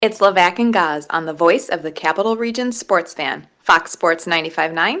It's Levack and Gaz on the voice of the Capital Region sports fan, Fox Sports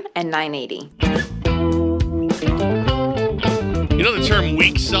 95.9 and 980. You know the term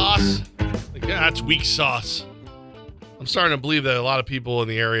weak sauce? Like, yeah, that's weak sauce. I'm starting to believe that a lot of people in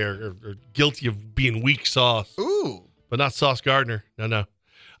the area are guilty of being weak sauce. Ooh. But not Sauce Gardner. No.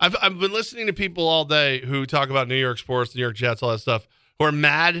 I've been listening to people all day who talk about New York sports, New York Jets, all that stuff, who are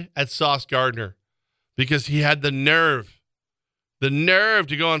mad at Sauce Gardner because he had the nerve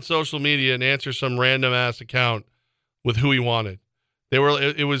to go on social media and answer some random ass account with who he wanted. It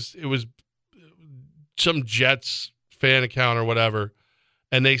was some Jets fan account or whatever,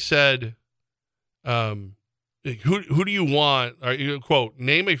 and they said, who do you want? Or, quote,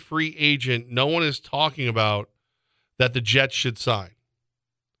 name a free agent no one is talking about that the Jets should sign.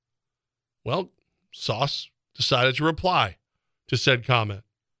 Well, Sauce decided to reply to said comment.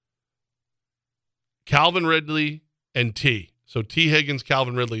 Calvin Ridley and T. So T. Higgins,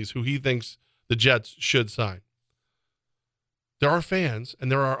 Calvin Ridley is who he thinks the Jets should sign. There are fans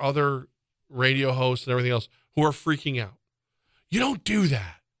and there are other radio hosts and everything else who are freaking out. You don't do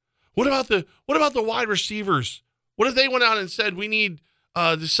that. What about the wide receivers? What if they went out and said we need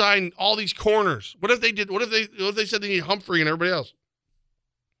to sign all these corners? What if they did? What if they said they need Humphrey and everybody else?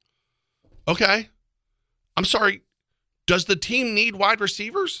 Okay, I'm sorry. Does the team need wide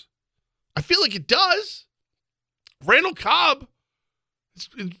receivers? I feel like it does. Randall Cobb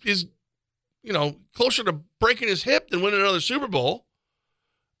is closer to breaking his hip than winning another Super Bowl.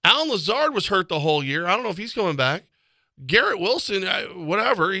 Alan Lazard was hurt the whole year. I don't know if he's coming back. Garrett Wilson,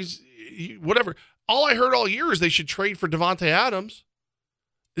 whatever. Whatever. All I heard all year is they should trade for Devontae Adams.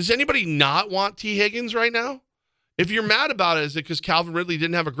 Does anybody not want T. Higgins right now? If you're mad about it, is it because Calvin Ridley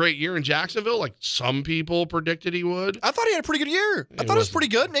didn't have a great year in Jacksonville, like some people predicted he would? I thought he had a pretty good year. I thought it was pretty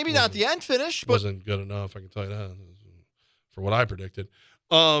good. Maybe not the end finish, but wasn't good enough. I can tell you that for what I predicted.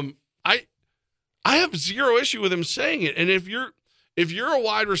 I have zero issue with him saying it. And if you're a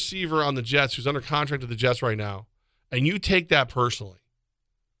wide receiver on the Jets who's under contract with the Jets right now, and you take that personally,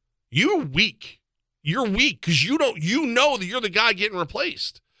 you're weak. You're weak because you know that you're the guy getting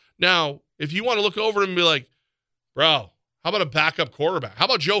replaced. Now, if you want to look over him and be like, bro, how about a backup quarterback? How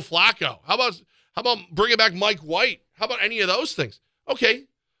about Joe Flacco? How about bringing back Mike White? How about any of those things? Okay,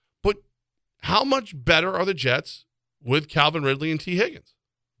 but how much better are the Jets with Calvin Ridley and T. Higgins?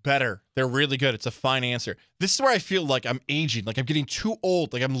 better. They're really good. It's a fine answer. This is where I feel like I'm aging, like I'm getting too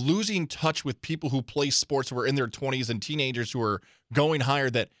old, like I'm losing touch with people who play sports who are in their 20s and teenagers who are going higher.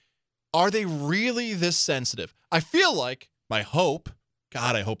 That are they really this sensitive? I feel like my hope,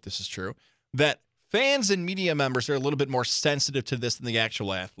 God, I hope this is true, that fans and media members are a little bit more sensitive to this than the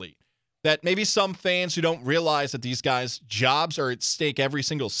actual athlete. That maybe some fans who don't realize that these guys' jobs are at stake every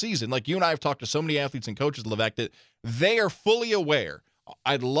single season. Like you and I have talked to so many athletes and coaches, Levack, that they are fully aware.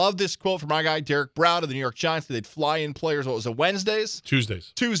 I love this quote from my guy, Derek Brown of the New York Giants, that they'd fly in players, what was it, Wednesdays?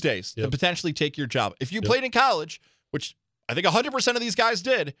 Tuesdays. To potentially take your job. If you played in college, which I think 100% of these guys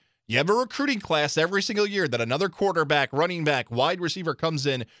did, you have a recruiting class every single year that another quarterback, running back, wide receiver comes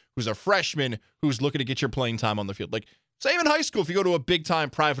in who's a freshman who's looking to get your playing time on the field. Like, same in high school if you go to a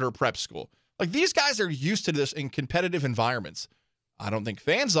big-time private or prep school. Like, these guys are used to this in competitive environments. I don't think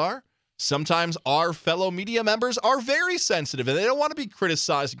fans are. Sometimes our fellow media members are very sensitive, and they don't want to be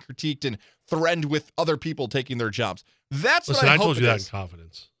criticized and critiqued and threatened with other people taking their jobs. That's what I hope it is. I told you that in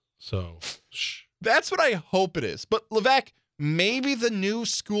confidence. So, shh. That's what I hope it is. But, Levack, maybe the new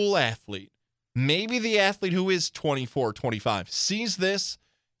school athlete, maybe the athlete who is 24, 25, sees this.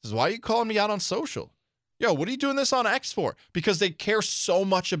 This is why you calling me out on social. Yo, what are you doing this on X for? Because they care so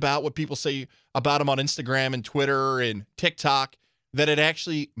much about what people say about them on Instagram and Twitter and TikTok that it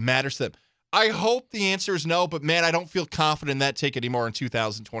actually matters to them. I hope the answer is no, but man, I don't feel confident in that take anymore in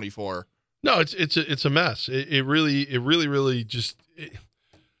 2024. No, it's a mess. It really just.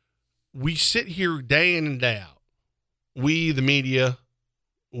 We sit here day in and day out. We, the media,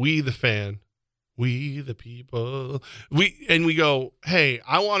 we, the fan, we, the people, we go, hey,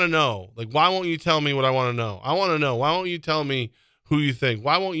 I want to know. Like, why won't you tell me what I want to know? I want to know. Why won't you tell me who you think?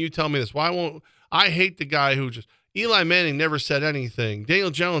 Why won't you tell me this? I hate the guy who just, Eli Manning never said anything.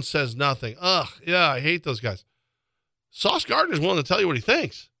 Daniel Jones says nothing. Ugh, yeah, I hate those guys. Sauce Gardner's willing to tell you what he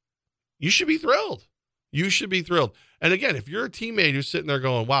thinks. You should be thrilled. You should be thrilled. And again, if you're a teammate who's sitting there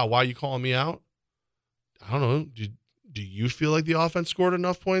going, wow, why are you calling me out? I don't know. Do you feel like the offense scored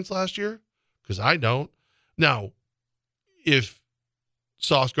enough points last year? Because I don't. Now, if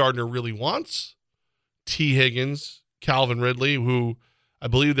Sauce Gardner really wants T. Higgins, Calvin Ridley, who I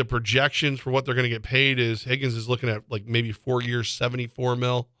believe the projections for what they're going to get paid is Higgins is looking at like maybe 4 years, $74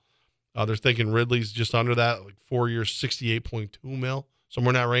 million. They're thinking Ridley's just under that, like 4 years, $68.2 million.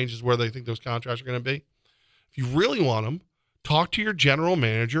 Somewhere in that range is where they think those contracts are going to be. If you really want them, talk to your general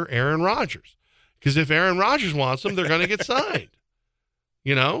manager, Aaron Rodgers. Because if Aaron Rodgers wants them, they're going to get signed.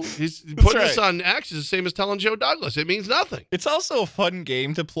 You know, he's putting this on X is the same as telling Joe Douglas. It means nothing. It's also a fun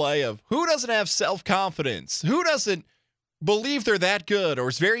game to play of who doesn't have self-confidence? Who doesn't believe they're that good or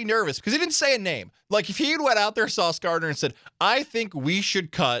is very nervous? Because he didn't say a name. Like if he went out there, Sauce Gardner, and said, I think we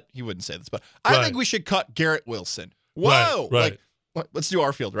should cut, he wouldn't say this, but I think we should cut Garrett Wilson. Whoa. Right. Like, let's do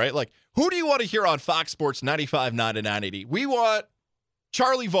our field, right? Like, who do you want to hear on Fox Sports 95.9 to 980? We want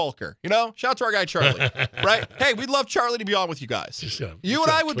Charlie Volker, you know? Shout out to our guy Charlie, right? Hey, we'd love Charlie to be on with you guys. You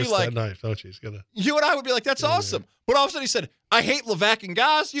and I would be like, knife, don't you? you and I would be like, that's awesome. But all of a sudden he said, I hate Levack and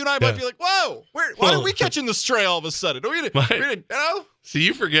Goss. You and I might be like, whoa, why are we catching the stray all of a sudden? We didn't, you know? See,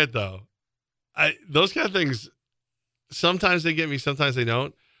 you forget though. Those kind of things, sometimes they get me, sometimes they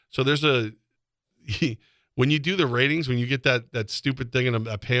don't. So there's when you do the ratings, when you get that stupid thing in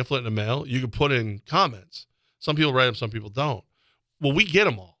a pamphlet in the mail, you can put in comments. Some people write them, some people don't. Well, we get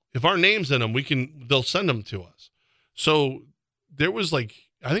them all. If our name's in them, they'll send them to us. So there was I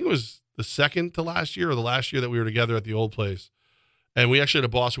think it was the second to last year or the last year that we were together at the old place. And we actually had a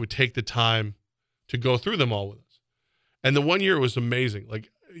boss who would take the time to go through them all with us. And the one year was amazing.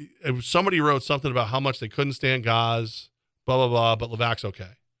 Somebody wrote something about how much they couldn't stand Gaz, blah, blah, blah, but Levack's okay.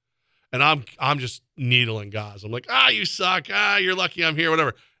 And I'm just needling Gaz. I'm like, you suck. You're lucky I'm here,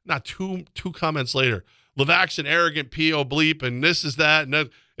 whatever. Not two comments later. Levack's an arrogant P.O. bleep, and this is that. And if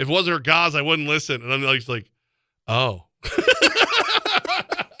it wasn't for Gaz, I wouldn't listen. And I'm like, oh.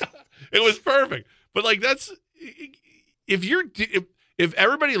 It was perfect. But that's if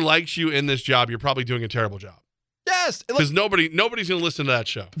everybody likes you in this job, you're probably doing a terrible job. Yes. Because nobody's going to listen to that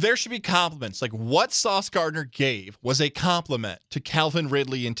show. There should be compliments. Like what Sauce Gardner gave was a compliment to Calvin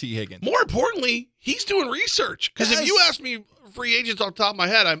Ridley and T. Higgins. More importantly, he's doing research. Because if you asked me free agents off the top of my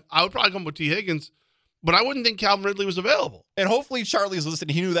head, I would probably come with T. Higgins. But I wouldn't think Calvin Ridley was available. And hopefully Charlie's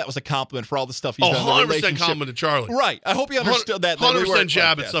listening. He knew that was a compliment for all the stuff he's done. 100% compliment to Charlie. Right. I hope he understood that. 100%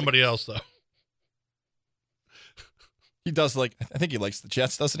 jab at somebody else, though. He does I think he likes the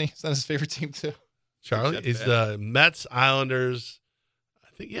Jets, doesn't he? Is that his favorite team, too? Charlie is the Mets, Islanders. I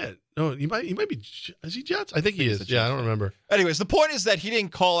think, No, he might be. Is he Jets? I think he is. Yeah, I don't remember. Anyways, the point is that he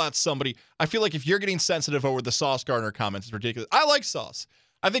didn't call out somebody. I feel like if you're getting sensitive over the Sauce Gardner comments, it's ridiculous. I like Sauce.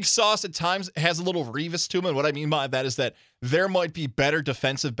 I think Sauce at times has a little Revis to him, and what I mean by that is that there might be better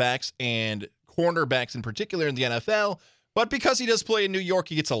defensive backs and cornerbacks in particular in the NFL, but because he does play in New York,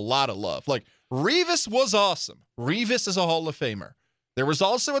 he gets a lot of love. Revis was awesome. Revis is a Hall of Famer. There was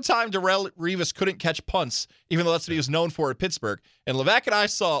also a time Darrelle Revis couldn't catch punts, even though that's what he was known for at Pittsburgh. And Levack and I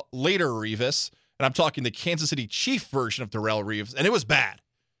saw later Revis, and I'm talking the Kansas City Chief version of Darrelle Revis, and it was bad.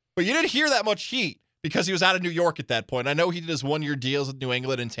 But you didn't hear that much heat because he was out of New York at that point. I know he did his one-year deals with New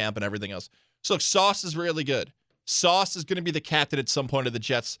England and Tampa and everything else. So Sauce is really good. Sauce is going to be the captain at some point of the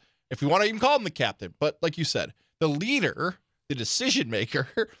Jets, if we want to even call him the captain. But like you said, the leader, the decision maker,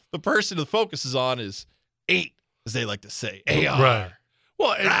 the person the focus is on is 8, as they like to say. AR. Right.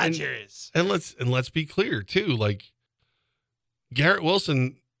 Well, Rodgers. And let's be clear too. Garrett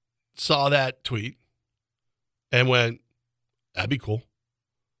Wilson saw that tweet and went, "That'd be cool."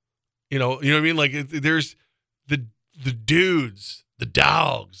 You know what I mean? There's the dudes, the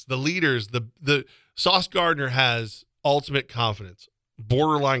dogs, the leaders. The Sauce Gardner has ultimate confidence,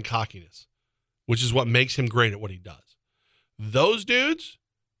 borderline cockiness, which is what makes him great at what he does. Those dudes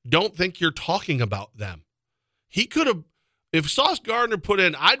don't think you're talking about them. He could have. If Sauce Gardner put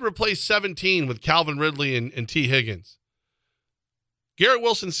in, I'd replace 17 with Calvin Ridley and T. Higgins. Garrett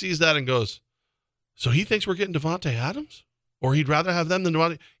Wilson sees that and goes, so he thinks we're getting Devontae Adams? Or he'd rather have them than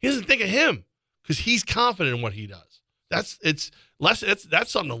Devontae? He doesn't think of him because he's confident in what he does. That's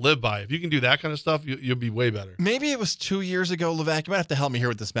something to live by. If you can do that kind of stuff, you'll be way better. Maybe it was 2 years ago, Levack. You might have to help me here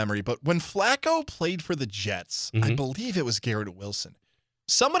with this memory, but when Flacco played for the Jets, I believe it was Garrett Wilson.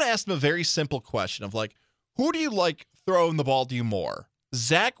 Someone asked him a very simple question of who do you like throwing the ball to you more,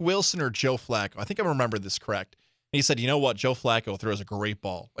 Zach Wilson or Joe Flacco? I think I remember this correct. And he said, you know what? Joe Flacco throws a great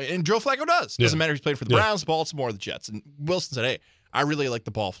ball. And Joe Flacco does. Doesn't matter if he's played for the Browns, Baltimore, or the Jets. And Wilson said, hey, I really like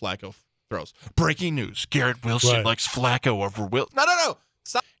the ball Flacco throws. Breaking news. Garrett Wilson likes Flacco over Wilson. No.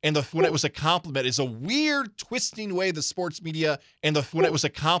 Stop. And when it was a compliment is a weird twisting way the sports media, and when it was a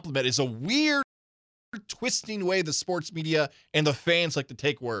compliment is a weird twisting way the sports media and the fans like to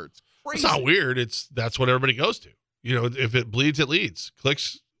take words. Crazy. It's not weird. That's what everybody goes to. If it bleeds, it leads.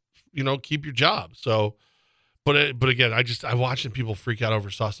 Clicks, keep your job. So, but again, I watched people freak out over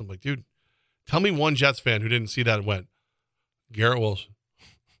Sauce. I'm like, dude, tell me one Jets fan who didn't see that and went, Garrett Wilson,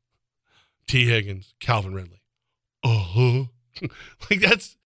 T. Higgins, Calvin Ridley. Like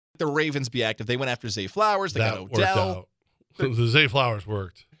that's The Ravens be active. They went after Zay Flowers. They got worked Odell. out. The Zay Flowers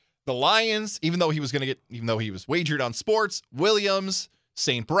worked. The Lions, even though he was wagered on sports, Williams,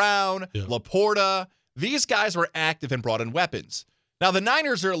 St. Brown, Laporta, these guys were active and brought in weapons. Now, the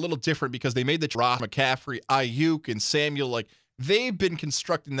Niners are a little different because they made the draft. McCaffrey, Ayuk, and Samuel, like, they've been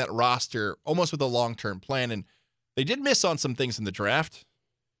constructing that roster almost with a long-term plan, and they did miss on some things in the draft.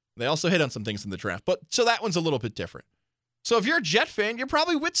 They also hit on some things in the draft, but so that one's a little bit different. So if you're a Jet fan, you're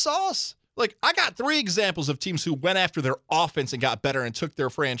probably with Sauce. Like, I got 3 examples of teams who went after their offense and got better and took their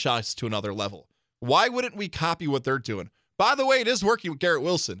franchise to another level. Why wouldn't we copy what they're doing? By the way, it is working with Garrett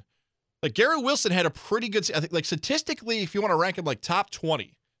Wilson. Like, Garrett Wilson had a pretty good, I think, like, statistically, if you want to rank him, like, top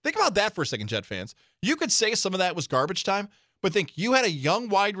 20. Think about that for a second, Jet fans. You could say some of that was garbage time, but think you had a young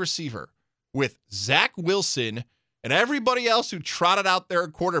wide receiver with Zach Wilson and everybody else who trotted out their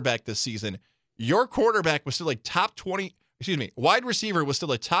quarterback this season. Your quarterback was still like top 20, wide receiver was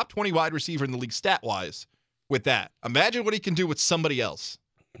still a top 20 wide receiver in the league stat-wise with that. Imagine what he can do with somebody else.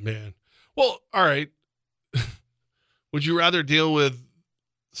 Man. Well, all right. Would you rather deal with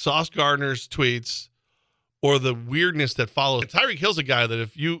Sauce Gardner's tweets or the weirdness that follows? Tyreek Hill's a guy that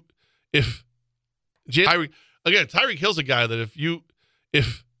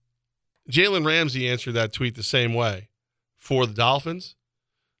if Jalen Ramsey answered that tweet the same way for the Dolphins,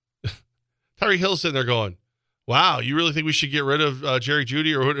 Tyreek Hill's sitting there going, wow, you really think we should get rid of Jerry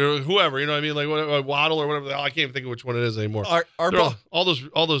Jeudy or whoever? You know what I mean? Like Waddle or whatever. I can't even think of which one it is anymore. All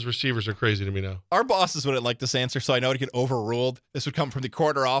those receivers are crazy to me now. Our bosses wouldn't like this answer, so I know it'd get overruled. This would come from the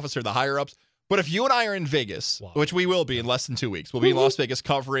corner office or the higher-ups. But if you and I are in Vegas, which we will be in less than 2 weeks, we'll be in Las Vegas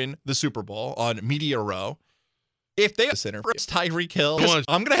covering the Super Bowl on Media Row. If they have this interview, it's Tyreek Hill.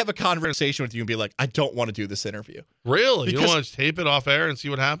 I'm going to have a conversation with you and be like, I don't want to do this interview. Really? You don't want to tape it off air and see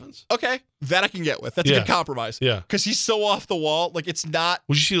what happens? Okay. That I can get with. That's a good compromise. Yeah. Because he's so off the wall. Like, it's not.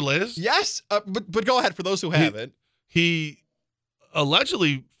 Would you see the latest? Yes. But go ahead for those who haven't. He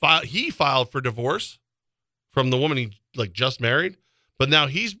allegedly filed for divorce from the woman he just married. But now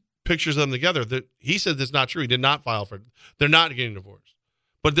he's pictures them together. That he said that's not true. He did not file for it. They're not getting divorced.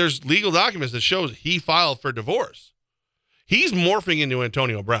 But there's legal documents that shows he filed for divorce. He's morphing into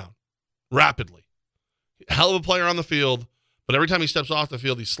Antonio Brown rapidly. Hell of a player on the field, but every time he steps off the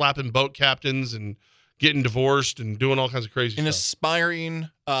field, he's slapping boat captains and getting divorced and doing all kinds of crazy stuff. An aspiring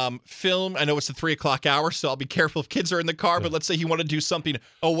film. I know it's the 3:00 hour, so I'll be careful if kids are in the car, but let's say he wanted to do something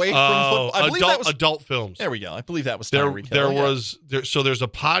away from football. I believe that was adult films. There we go. I believe that was Tyreek Hill. So there's a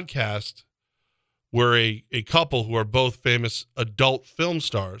podcast where a couple who are both famous adult film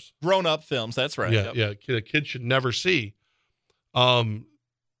stars. Grown-up films, that's right. Yeah. A kid should never see.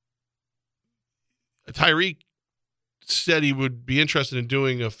 Tyreek said he would be interested in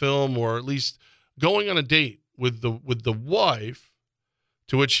doing a film or at least going on a date with the wife,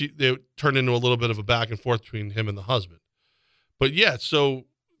 to which they turned into a little bit of a back and forth between him and the husband. But yeah, so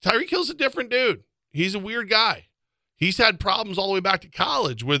Tyreek Hill's a different dude. He's a weird guy. He's had problems all the way back to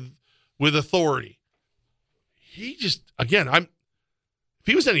college with authority. He just, again, if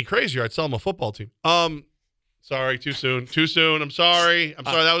he was any crazier, I'd sell him a football team. Sorry, too soon. I'm sorry.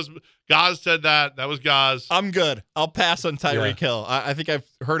 That was Gaz said that. That was Gaz. I'm good. I'll pass on Tyreek Hill. I think I've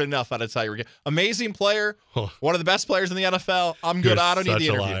heard enough out of Tyreek Hill. Amazing player. One of the best players in the NFL. I'm good. I don't need the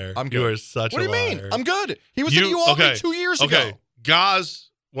interview. Liar. I'm good. You are such a liar. What do you mean? I'm good. He was in Albany 2 years ago. Okay.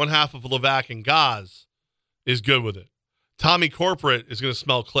 Gaz, one half of Levack and Gaz, is good with it. Tommy Corporate is going to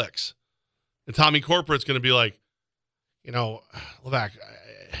smell clicks. And Tommy Corporate's going to be like, Levack,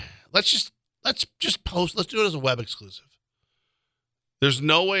 let's just post. Let's do it as a web exclusive. There's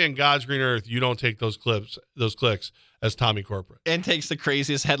no way in God's green earth you don't take those clicks as Tommy Corporate. And takes the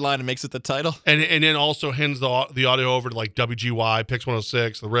craziest headline and makes it the title. And then also hands the audio over to like WGY, Pix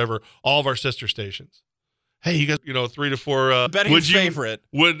 106, The River, all of our sister stations. Hey, you guys, 3 to 4. Betting favorite.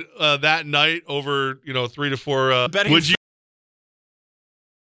 Would that night over, 3 to 4. Would you?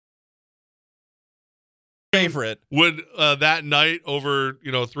 Favorite. Would that night over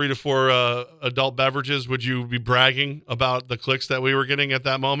 3 to 4 adult beverages, would you be bragging about the clicks that we were getting at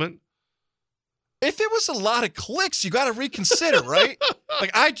that moment? If it was a lot of clicks, you got to reconsider, right?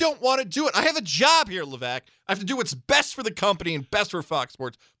 Like, I don't want to do it. I have a job here, Levack. I have to do what's best for the company and best for Fox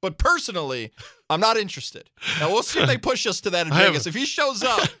Sports. But personally, I'm not interested. Now, we'll see if they push us to that in Vegas. If he shows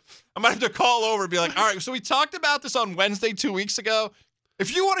up, I might have to call over and be like, all right, so we talked about this on Wednesday 2 weeks ago.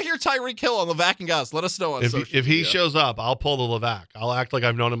 If you want to hear Tyreek Hill on Levack and Gaz, let us know on social media. If he shows up, I'll pull the Levack. I'll act like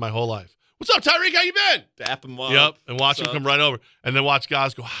I've known him my whole life. What's up, Tyreek? How you been? Dap him up. Yep, and watch him come right over. And then watch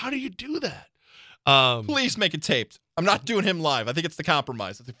Gaz go, how do you do that? Please make it taped. I'm not doing him live. I think it's the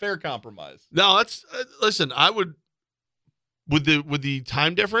compromise. It's a fair compromise. No, listen, with the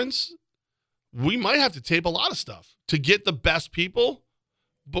time difference, we might have to tape a lot of stuff to get the best people,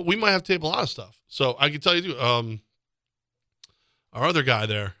 but we might have to tape a lot of stuff. So I can tell you, our other guy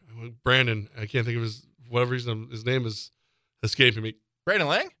there, Brandon, I can't think of his name is escaping me. Brandon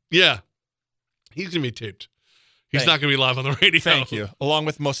Lang? Yeah. He's going to be taped. He's not going to be live on the radio. Thank you. Along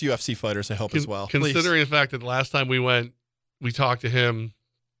with most UFC fighters, I hope, as well. Considering the fact that the last time we went, we talked to him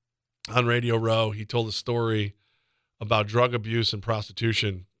on Radio Row. He told a story about drug abuse and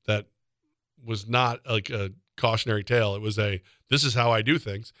prostitution that was not like a cautionary tale. It was this is how I do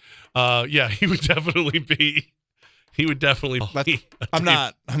things. Yeah, he would definitely be. He would definitely be.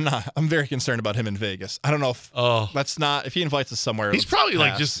 I'm very concerned about him in Vegas. I don't know if if he invites us somewhere. He's probably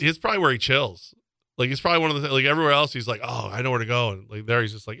he's probably where he chills. Like, he's probably one of the, like, everywhere else, he's like, oh, I know where to go. And like there,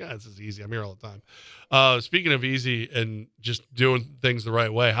 he's just like, yeah, this is easy. I'm here all the time. Speaking of easy and just doing things the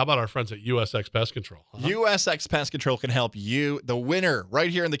right way, how about our friends at USX Pest Control? USX Pest Control can help you, the winner,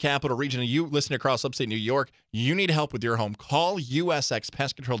 right here in the capital region. And you listen across upstate New York, you need help with your home. Call USX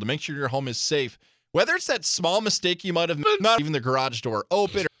Pest Control to make sure your home is safe. Whether it's that small mistake you might have made, not even the garage door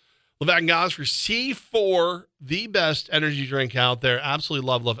open. Levack and Gaz for C4, the best energy drink out there. Absolutely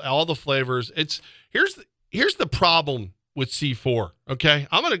love all the flavors. Here's the problem with C4. Okay,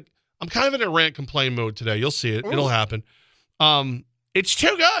 I'm kind of in a rant complain mode today. You'll see it. Ooh. It'll happen. It's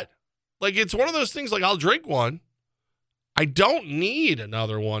too good. Like, it's one of those things. Like, I'll drink one. I don't need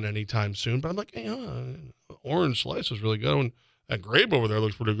another one anytime soon. But I'm like, hey, orange slice was really good. And that grape over there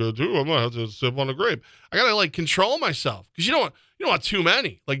looks pretty good too. I'm gonna have to sip on a grape. I gotta like control myself because you don't want too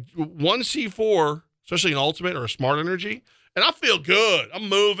many. Like one C4, especially an ultimate or a smart energy, and I feel good. I'm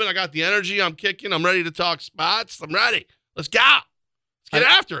moving. I got the energy. I'm kicking. I'm ready to talk spots. I'm ready. Let's go. Let's get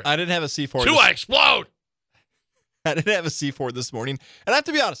after it. I didn't have a C4. I explode. I didn't have a C4 this morning. And I have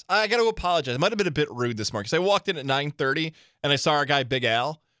to be honest, I got to apologize. I might have been a bit rude this morning because I walked in at 9:30 and I saw our guy, Big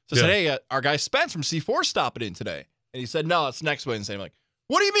Al. So I said, hey, our guy Spence from C4 stopping in today. And he said, no, it's next Wednesday. I'm like,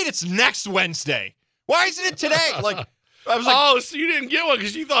 what do you mean it's next Wednesday? Why isn't it today? Like, I was like, oh, so you didn't get one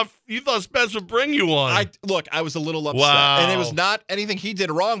because you thought Spence would bring you one. I was a little upset. Wow. And it was not anything he did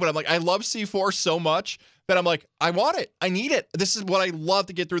wrong, but I'm like, I love C4 so much that I'm like, I want it. I need it. This is what I love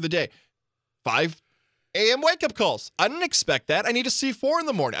to get through the day. 5 a.m. wake-up calls. I didn't expect that. I need a C4 in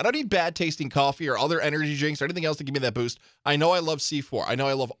the morning. I don't need bad-tasting coffee or other energy drinks or anything else to give me that boost. I know I love C4. I know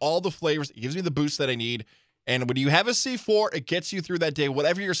I love all the flavors. It gives me the boost that I need. And when you have a C4, it gets you through that day,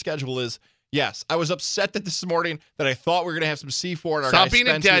 whatever your schedule is. Yes, I was upset that this morning that I thought we were going to have some C4. And our Stop being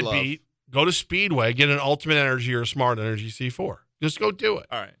a deadbeat. Go to Speedway, get an Ultimate Energy or a Smart Energy C4. Just go do it.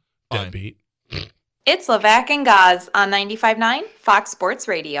 All right. Deadbeat. It's Levack and Gaz on 95.9 Fox Sports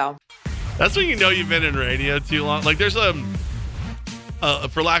Radio. That's when you know you've been in radio too long. Like, there's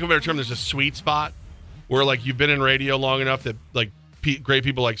for lack of a better term, there's a sweet spot where, like, you've been in radio long enough that, like, great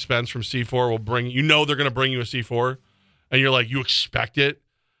people like Spence from C4 will bring, they're going to bring you a C4 and you're like, you expect it.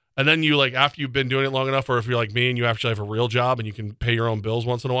 And then you, like, after you've been doing it long enough, or if you're like me and you actually have a real job and you can pay your own bills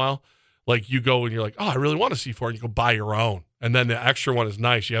once in a while, like, you go and you're like, oh, I really want a C4, and you go buy your own. And then the extra one is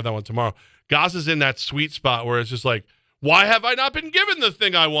nice. You have that one tomorrow. Gaz is in that sweet spot where it's just like, why have I not been given the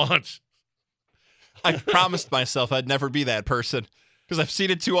thing I want? I promised myself I'd never be that person. Because I've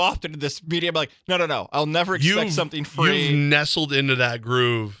seen it too often in this media. I'm like, no. I'll never expect something free. You've nestled into that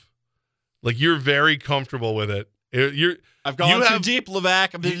groove. Like, you're very comfortable with it. I've gone too deep, Levack.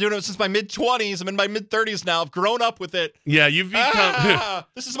 I've been doing it since my mid-20s. I'm in my mid-30s now. I've grown up with it. Yeah, you've become...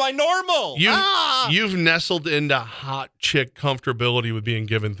 this is my normal. You've nestled into hot chick comfortability with being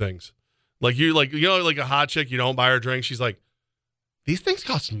given things. Like, like a hot chick, you don't buy her drink. She's like, these things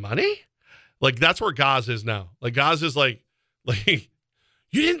cost money? Like, that's where Gaz is now. Like, Gaz is like,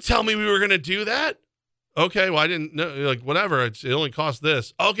 you didn't tell me we were going to do that? Okay, well, I didn't know. Like, whatever. It only costs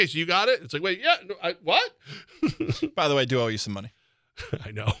this. Okay, so you got it? It's like, wait, yeah. No, what? By the way, I do owe you some money.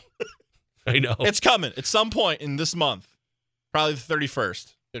 I know. I know. It's coming at some point in this month. Probably the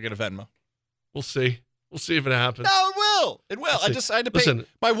 31st. You'll get a Venmo. We'll see. We'll see if it happens. No, it will. It will. I had to pay. Listen,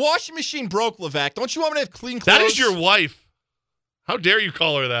 my washing machine broke, Levack. Don't you want me to have clean clothes? That is your wife. How dare you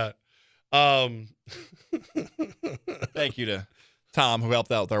call her that? Thank you to Tom, who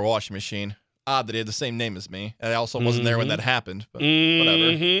helped out with our washing machine. Odd that he had the same name as me. And I also wasn't there when that happened, but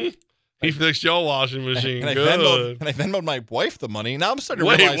whatever. He fixed your washing machine. And I Venmoed my wife the money. Now I'm starting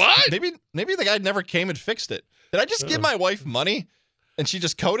to realize maybe the guy never came and fixed it. Did I just give my wife money and she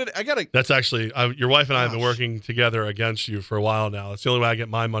just coded it? That's actually, your wife and I have been working together against you for a while now. That's the only way I get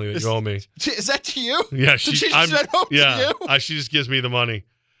my money that you owe me. Is that to you? Yeah. She just Venmo to you? She just gives me the money.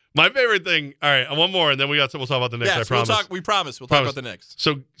 My favorite thing. All right, one more, and then we'll talk about the Knicks. I promise. We promise. We'll talk about the Knicks.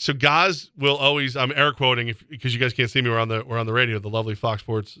 So guys will always. I'm air quoting because you guys can't see me. We're on the radio, the lovely Fox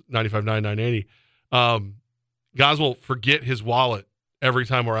Sports 95.9 980. Guys will forget his wallet every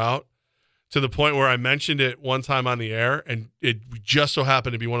time we're out, to the point where I mentioned it one time on the air, and it just so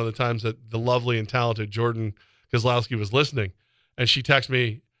happened to be one of the times that the lovely and talented Jordan Kozlowski was listening, and she texted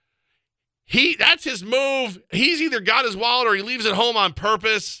me. That's his move. He's either got his wallet or he leaves it home on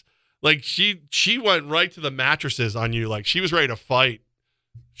purpose. Like she went right to the mattresses on you. Like she was ready to fight.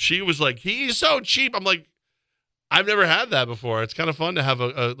 She was like, he's so cheap. I'm like, I've never had that before. It's kind of fun to have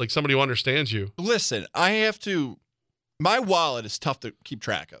a like somebody who understands you. Listen, my wallet is tough to keep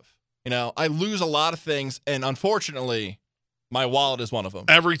track of. You know, I lose a lot of things, and unfortunately, my wallet is one of them.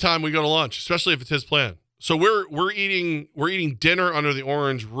 Every time we go to lunch, especially if it's his plan. So we're eating dinner under the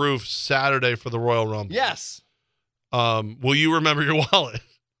orange roof Saturday for the Royal Rumble. Yes. Will you remember your wallet?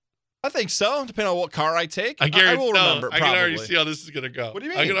 I think so, depending on what car I take. I guarantee. I will remember it, I can already see how this is going to go. What do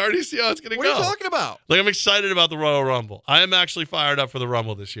you mean? I can already see how it's going to go. What are you talking about? Like, I'm excited about the Royal Rumble. I am actually fired up for the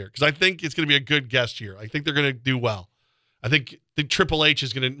Rumble this year because I think it's going to be a good guest year. I think they're going to do well. I think the Triple H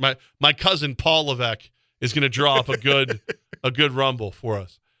is going to my cousin Paul Levack is going to draw up a good Rumble for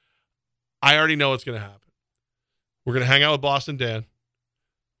us. I already know what's going to happen. We're going to hang out with Boston Dan.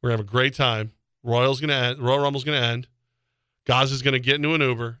 We're going to have a great time. Royal Rumble's going to end. Gaz is going to get into an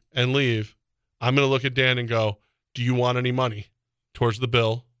Uber and leave. I'm going to look at Dan and go, do you want any money towards the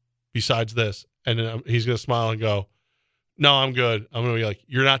bill besides this? And then he's going to smile and go, no, I'm good. I'm going to be like,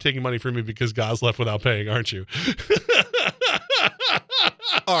 you're not taking money from me because Gaz left without paying, aren't you?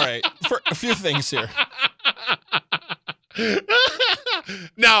 All right. For a few things here.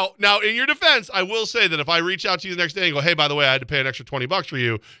 Now, in your defense, I will say that if I reach out to you the next day and go, hey, by the way, I had to pay an extra $20 for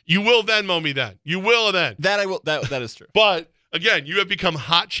you, you will Venmo me then. You will then. That I will. That is true. But again, you have become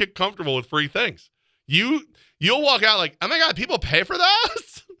hot chick comfortable with free things. You'll walk out like, oh my God, people pay for that?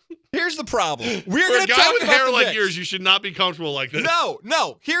 Here's the problem. We're For going a to guy talk with about hair the like Knicks. yours, you should not be comfortable like this.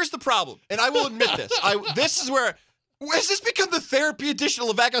 No. Here's the problem, and I will admit this. This is where has this become the therapy edition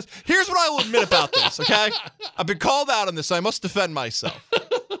of Levack? Here's what I will admit about this. Okay, I've been called out on this, so I must defend myself.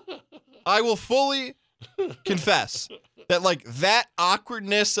 I will fully confess that, like, that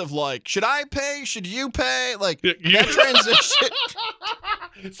awkwardness of, like, should I pay? Should you pay? Like, that transition.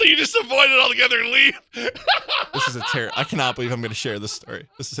 So you just avoid it altogether and leave? This is a terror. I cannot believe I'm going to share this story.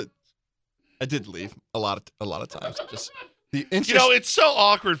 I did leave a lot of times. Just the interest. You know, it's so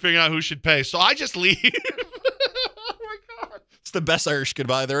awkward figuring out who should pay, so I just leave. Oh, my God. It's the best Irish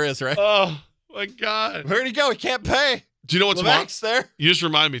goodbye there is, right? Oh, my God. Where'd he go? He can't pay. Do you know what tomorrow? There. You just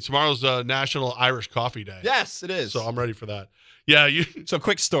reminded me. Tomorrow's National Irish Coffee Day. Yes, it is. So I'm ready for that. Yeah. So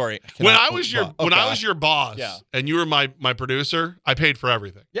quick story. When I was your boss, yeah, and you were my producer, I paid for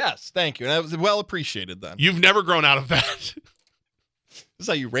everything. Yes, thank you, and that was well appreciated. Then you've never grown out of that. This is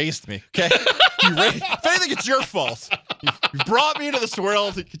how you raised me. Okay, if anything, it's your fault. You brought me into this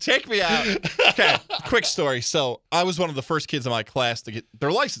world. You take me out. Okay, quick story. So I was one of the first kids in my class to get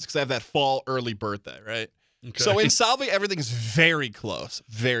their license because I have that fall early birthday, right? Okay. So in Salve, everything's very close,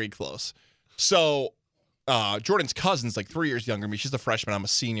 very close. So Jordan's cousin's like 3 years younger than me. She's a freshman. I'm a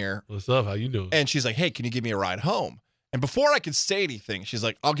senior. What's up? How you doing? And she's like, hey, can you give me a ride home? And before I could say anything, she's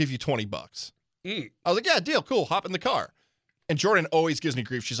like, I'll give you $20. I was like, yeah, deal. Cool. Hop in the car. And Jordan always gives me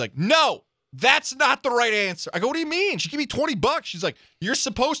grief. She's like, no, that's not the right answer. I go, what do you mean? She gave me $20. She's like, you're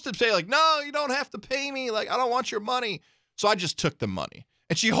supposed to say, like, no, you don't have to pay me. Like, I don't want your money. So I just took the money.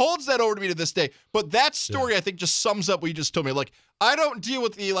 And she holds that over to me to this day. But that story, I think, just sums up what you just told me. Like, I don't deal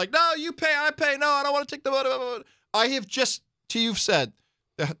with the, like, no, you pay, I pay. No, I don't want to take the money. I have just, you've said,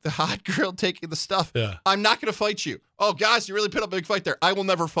 the hot girl taking the stuff. Yeah. I'm not going to fight you. Oh, guys, you really put up a big fight there. I will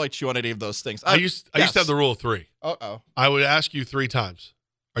never fight you on any of those things. I used to have the rule of 3. Uh-oh. I would ask you 3 times.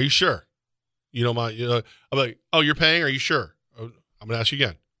 Are you sure? You don't mind? I'm like, oh, you're paying? Are you sure? I'm going to ask you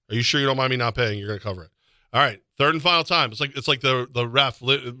again. Are you sure you don't mind me not paying? You're going to cover it. All right. 3rd and final time. It's like the ref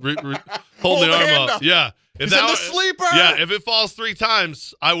holding the arm up. Yeah. He's in the sleeper. Yeah. If it falls 3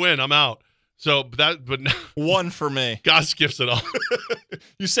 times, I win. I'm out. So, but 1 for me. God skips it all.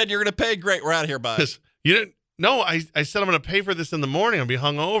 You said you're going to pay. Great. We're out of here. Bye. You didn't. No, I said I'm going to pay for this in the morning. I'll be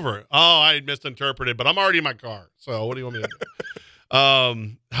hungover. Oh, I misinterpreted, but I'm already in my car. So what do you want me to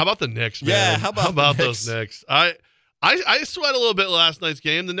do? How about the Knicks, man? Yeah, how about those Knicks? I sweat a little bit last night's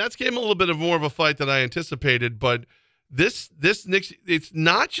game. The Nets gave a little bit of more of a fight than I anticipated, but this Knicks, it's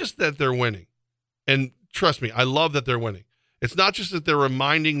not just that they're winning. And trust me, I love that they're winning. It's not just that they're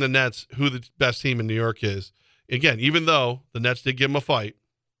reminding the Nets who the best team in New York is. Again, even though the Nets did give them a fight,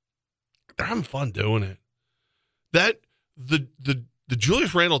 they're having fun doing it. That the the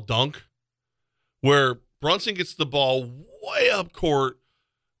Julius Randle dunk where Brunson gets the ball way up court.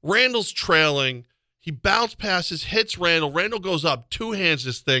 Randall's trailing. He bounce passes, hits Randall. Randall goes up, two hands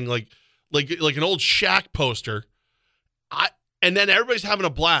this thing like an old Shaq poster. And then everybody's having a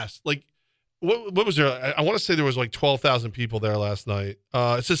blast. Like, what was there? I want to say there was like 12,000 people there last night.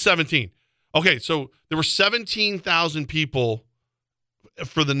 It says 17. Okay, so there were 17,000 people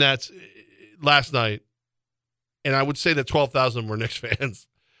for the Nets last night, and I would say that 12,000 were Knicks fans.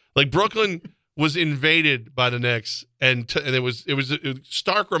 Like, Brooklyn was invaded by the Knicks, and it was a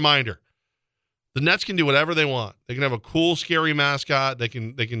stark reminder. The Nets can do whatever they want. They can have a cool, scary mascot. They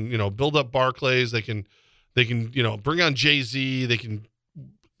can build up Barclays. They can bring on Jay-Z. They can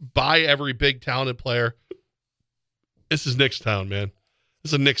buy every big talented player. This is Knicks town, man.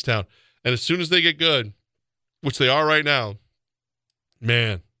 This is a Knicks town. And as soon as they get good, which they are right now,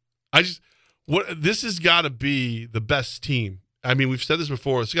 man, this has got to be the best team. I mean, we've said this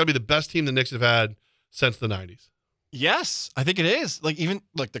before. It's got to be the best team the Knicks have had since the 90s. Yes, I think it is. Like, even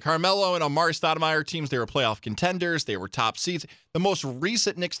like the Carmelo and Amari Stoudemire teams, they were playoff contenders. They were top seeds. The most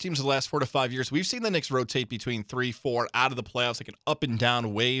recent Knicks teams of the last 4 to 5 years, we've seen the Knicks rotate between 3, 4 out of the playoffs, like an up and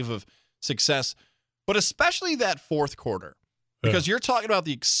down wave of success. But especially that fourth quarter, because you're talking about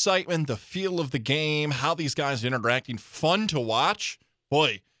the excitement, the feel of the game, how these guys are interacting. Fun to watch.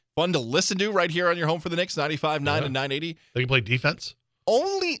 Boy, fun to listen to right here on your home for the Knicks, 95.9 and 980. They can play defense.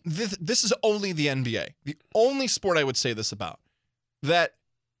 This is only the NBA. The only sport I would say this about. That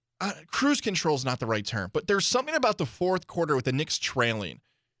cruise control is not the right term, but there's something about the fourth quarter with the Knicks trailing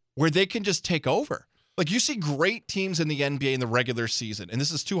where they can just take over. Like, you see great teams in the NBA in the regular season, and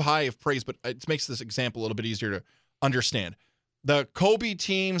this is too high of praise, but it makes this example a little bit easier to understand. The Kobe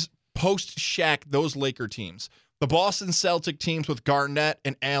teams, post-Shaq, those Laker teams. The Boston Celtic teams with Garnett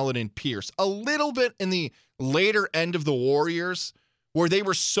and Allen and Pierce. A little bit in the later end of the Warriors, where they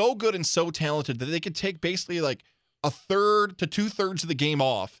were so good and so talented that they could take basically like a third to 2/3 of the game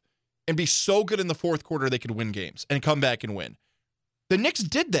off and be so good in the fourth quarter they could win games and come back and win. The Knicks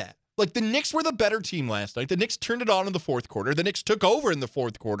did that. Like, the Knicks were the better team last night. The Knicks turned it on in the fourth quarter. The Knicks took over in the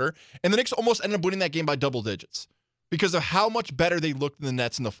fourth quarter, and the Knicks almost ended up winning that game by double digits because of how much better they looked than the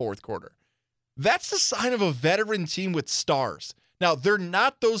Nets in the fourth quarter. That's the sign of a veteran team with stars. Now, they're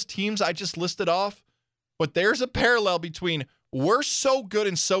not those teams I just listed off, but there's a parallel between we're so good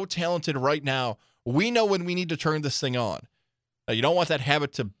and so talented right now, we know when we need to turn this thing on. Now, you don't want that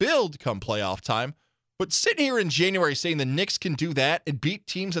habit to build come playoff time, but sitting here in January saying the Knicks can do that and beat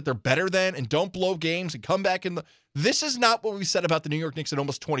teams that they're better than and don't blow games and come back this is not what we said about the New York Knicks in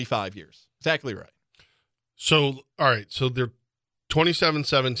almost 25 years. Exactly right. So, all right, so they're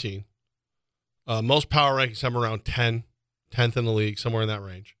 27-17. Most power rankings have them around 10th in the league, somewhere in that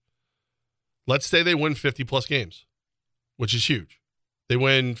range. Let's say they win 50-plus games, which is huge. They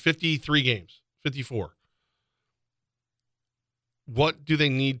win 53 games, 54. What do they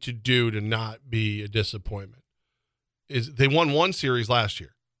need to do to not be a disappointment? They won one series last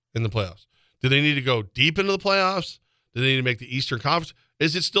year in the playoffs. Do they need to go deep into the playoffs? Do they need to make the Eastern Conference?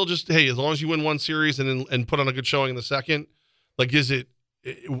 Is it still just, hey, as long as you win one series and put on a good showing in the second? Like, is it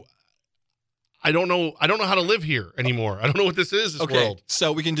I don't know how to live here anymore. I don't know what this is, this world.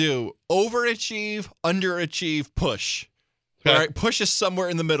 So we can do overachieve, underachieve, push. Okay. All right, push is somewhere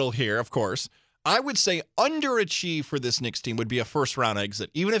in the middle here, of course. I would say underachieve for this Knicks team would be a first-round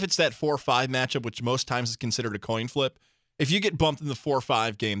exit. Even if it's that 4-5 matchup, which most times is considered a coin flip, if you get bumped in the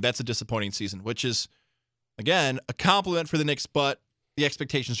 4-5 game, that's a disappointing season, which is, again, a compliment for the Knicks, but the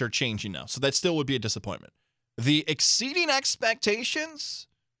expectations are changing now. So that still would be a disappointment. The exceeding expectations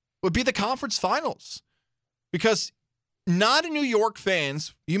would be the conference finals. Because non-New York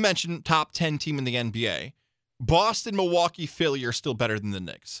fans, you mentioned top 10 team in the NBA, Boston, Milwaukee, Philly are still better than the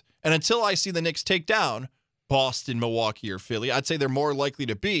Knicks. And until I see the Knicks take down Boston, Milwaukee, or Philly, I'd say they're more likely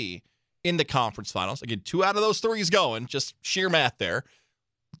to be in the conference finals. Again, 2 out of those 3 is going, just sheer math there.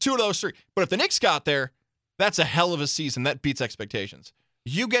 2 of those 3. But if the Knicks got there, that's a hell of a season. That beats expectations.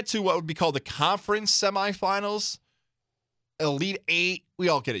 You get to what would be called the conference semifinals, Elite 8, we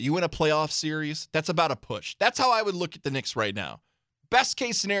all get it. You win a playoff series, that's about a push. That's how I would look at the Knicks right now. Best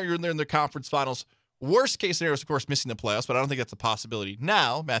case scenario, they're in the conference finals. Worst case scenario is, of course, missing the playoffs, but I don't think that's a possibility.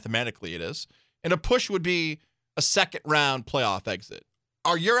 Now, mathematically, it is. And a push would be a second-round playoff exit.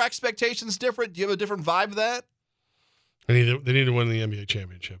 Are your expectations different? Do you have a different vibe of that? They need to win the NBA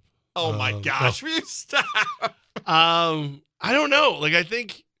championship. Oh, my gosh. Will you stop? I don't know. Like,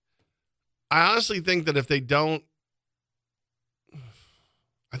 I honestly think that if they don't,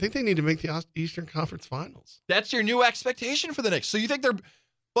 I think they need to make the Eastern Conference Finals. That's your new expectation for the Knicks. So you think they're,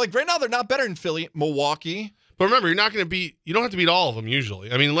 like, right now they're not better than Philly, Milwaukee, But remember, you don't have to beat all of them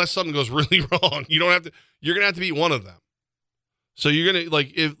usually. I mean, unless something goes really wrong, you're going to have to beat one of them. So you're going to,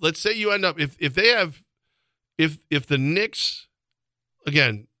 like, if let's say you end up, if the Knicks,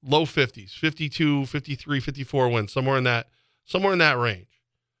 again, low 50s, 52, 53, 54 wins, somewhere in that range,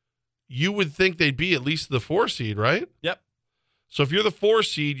 you would think they'd be at least the 4 seed, right? Yep. So if you're the 4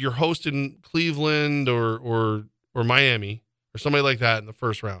 seed, you're hosting Cleveland or Miami or somebody like that in the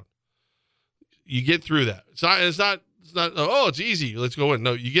first round. You get through that. It's not, oh, it's easy, let's go in.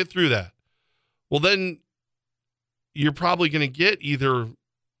 No, you get through that. Well, then you're probably going to get either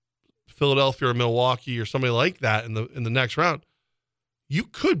Philadelphia or Milwaukee or somebody like that in the next round. You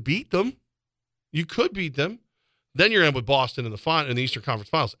could beat them. Then you're in with Boston in the Eastern Conference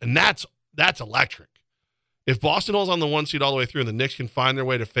Finals, and that's electric. If Boston holds on the 1 seed all the way through, and the Knicks can find their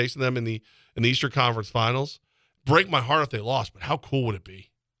way to facing them in the Eastern Conference Finals, break my heart if they lost. But how cool would it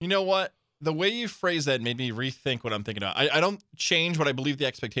be? You know what? The way you phrase that made me rethink what I'm thinking about. I don't change what I believe the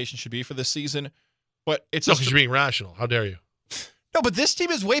expectation should be for this season, but it's because you're being rational. How dare you? No, but this team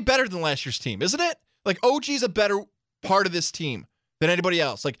is way better than last year's team, isn't it? Like, OG's a better part of this team than anybody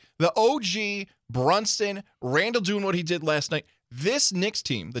else. Like, the OG, Brunson, Randall doing what he did last night. This Knicks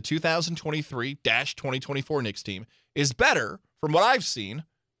team, the 2023-2024 Knicks team, is better, from what I've seen,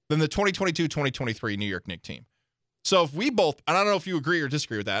 than the 2022-2023 New York Knicks team. So if we both, and I don't know if you agree or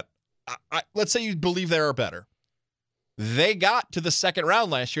disagree with that, let's say you believe they are better. They got to the second round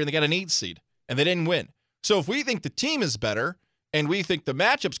last year, and they got an 8 seed, and they didn't win. So if we think the team is better, and we think the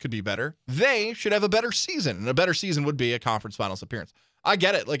matchups could be better, they should have a better season, and a better season would be a conference finals appearance. I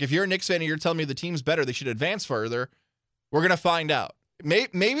get it. Like, if you're a Knicks fan and you're telling me the team's better, they should advance further, we're going to find out.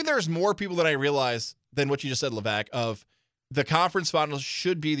 Maybe there's more people than I realize than what you just said, Levack, of the conference finals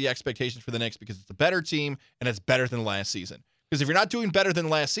should be the expectations for the Knicks because it's a better team and it's better than last season. Because if you're not doing better than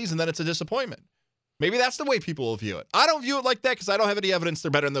last season, then it's a disappointment. Maybe that's the way people will view it. I don't view it like that because I don't have any evidence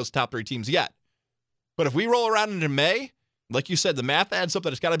they're better than those top 3 teams yet. But if we roll around into May, like you said, the math adds up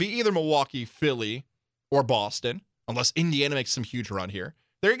that it's got to be either Milwaukee, Philly, or Boston, unless Indiana makes some huge run here.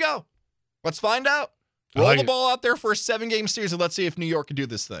 There you go. Let's find out. Roll the ball out there for a 7-game series, and let's see if New York can do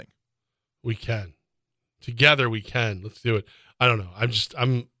this thing. We can. Together we can. Let's do it. I don't know.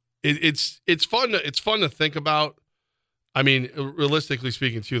 It's fun to think about. I mean, realistically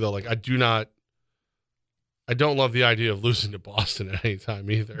speaking too, though, like I don't love the idea of losing to Boston at any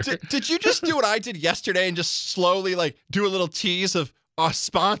time either. Did you just do what I did yesterday and just slowly like do a little tease of a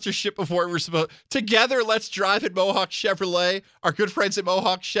sponsorship before we were supposed together? Let's drive at Mohawk Chevrolet. Our good friends at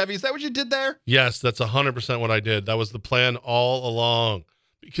Mohawk Chevy. Is that what you did there? Yes, that's 100% what I did. That was the plan all along.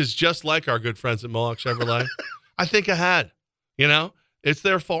 Because just like our good friends at Mohawk Chevrolet, I think ahead. You know, it's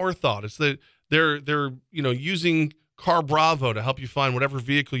their forethought. It's they're using Car Bravo to help you find whatever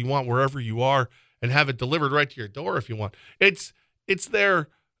vehicle you want wherever you are and have it delivered right to your door if you want. It's their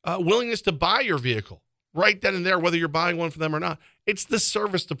willingness to buy your vehicle right then and there, whether you're buying one for them or not. It's the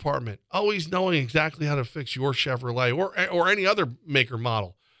service department, always knowing exactly how to fix your Chevrolet or any other maker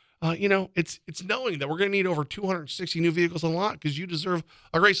model. It's knowing that we're going to need over 260 new vehicles on the lot because you deserve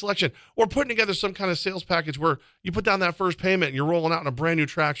a great selection. Or putting together some kind of sales package where you put down that first payment and you're rolling out in a brand new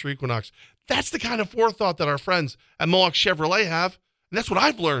Trax or Equinox. That's the kind of forethought that our friends at Mohawk Chevrolet have. And that's what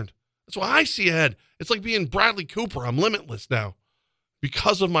I've learned. That's what I see ahead. It's like being Bradley Cooper. I'm limitless now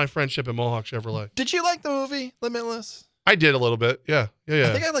because of my friendship at Mohawk Chevrolet. Did you like the movie Limitless? I did a little bit. Yeah. I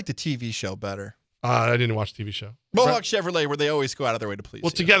think I liked the TV show better. I didn't watch the TV show. Mohawk Chevrolet, where they always go out of their way to please you.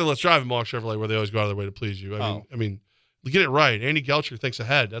 Together, let's drive at Mohawk Chevrolet, where they always go out of their way to please you. I mean, get it right. Andy Gelcher thinks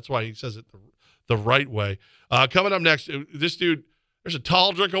ahead. That's why he says it the right way. Coming up next, this dude, there's a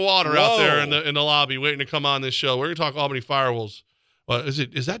tall drink of water out there in the lobby waiting to come on this show. We're going to talk Albany FireWolves.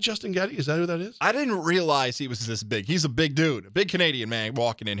 Is that Justin Geddie? Is that who that is? I didn't realize he was this big. He's a big dude, a big Canadian man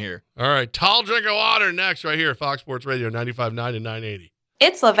walking in here. All right, tall drink of water next right here, Fox Sports Radio 95.9 and 980.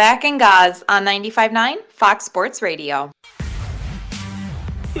 It's Levack and Gaz on 95.9 Fox Sports Radio.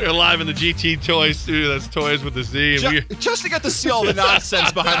 We're live in the GT Toys studio. That's Toys with the Z. Just to get to see all the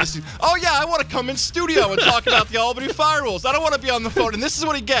nonsense behind the scenes. Oh, yeah, I want to come in studio and talk about the Albany FireWolves. I don't want to be on the phone. And this is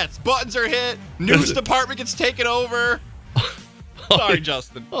what he gets. Buttons are hit. News department gets taken over. Sorry,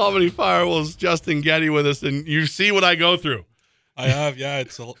 Justin. Albany FireWolves Justin Geddie with us. And you see what I go through. I have, yeah.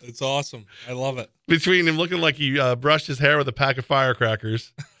 It's awesome. I love it. Between him looking like he brushed his hair with a pack of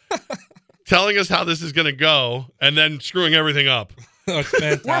firecrackers, telling us how this is going to go, and then screwing everything up. Oh, it's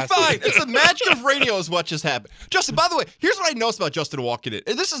fantastic. We're fine. It's the magic of radio is what just happened. Justin, by the way, here's what I noticed about Justin walking in.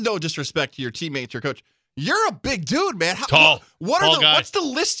 And this is no disrespect to your teammates, your coach. You're a big dude, man. Tall. What's the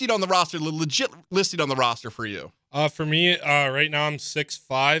listing on the roster, the legit listing on the roster for you? For me, right now I'm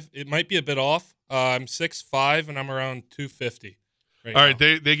 6'5". It might be a bit off. I'm 6'5", and I'm around 250. All right,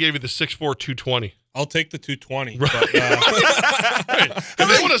 now. they gave you the 6'4", 220. I'll take the 220. Right. But, Right. If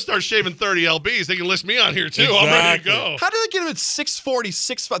they want to start shaving 30 lbs, they can list me on here too. I'm ready to Exactly. go. How did they get him at 6'40",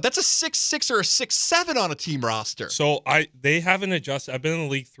 6'5"? That's a 6'6" or a 6'7" on a team roster. So they haven't adjusted. I've been in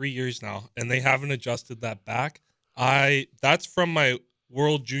the league 3 years now, and they haven't adjusted that back. That's from my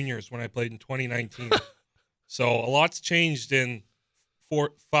World Juniors when I played in 2019. So a lot's changed in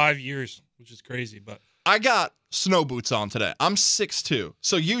 5 years, which is crazy. But I got snow boots on today. I'm 6'2".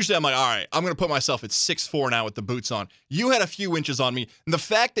 So usually I'm like, all right, I'm going to put myself at 6'4" now with the boots on. You had a few inches on me. And the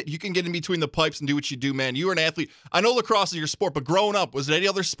fact that you can get in between the pipes and do what you do, man, you were an athlete. I know lacrosse is your sport, but growing up, was there any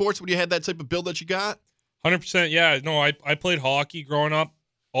other sports when you had that type of build that you got? 100%, yeah. No, I played hockey growing up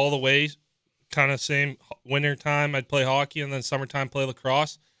all the way. Kind of same winter time, I'd play hockey, and then summertime play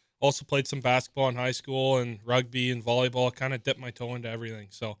lacrosse. Also played some basketball in high school and rugby and volleyball. Kind of dipped my toe into everything.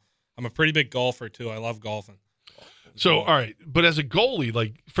 So I'm a pretty big golfer too. I love golfing. So, all right, but as a goalie,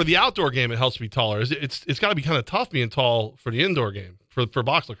 like for the outdoor game, it helps to be taller. It's got to be kind of tough being tall for the indoor game for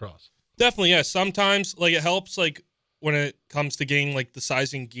box lacrosse. Definitely, yeah. Sometimes like it helps like when it comes to getting like the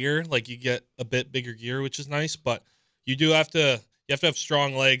sizing gear, like you get a bit bigger gear, which is nice. But you do have to have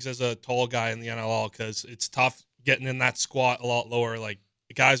strong legs as a tall guy in the NLL because it's tough getting in that squat a lot lower. Like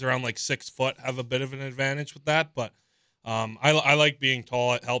the guys around like 6 foot have a bit of an advantage with that. But I like being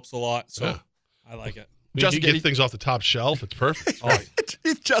tall. It helps a lot, so Yeah. I like it. You get things off the top shelf. It's perfect. Oh,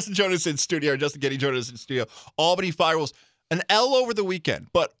 Justin Jonas in studio, Justin Geddie Jonas in studio. Albany FireWolves, an L over the weekend,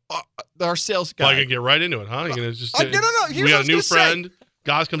 but our sales guy. Well, I can get right into it, huh? You're gonna just no. Here's we what I got was a new gonna say. friend.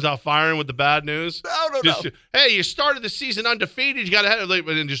 Goss comes out firing with the bad news. No. Hey, you started the season undefeated. You got to head,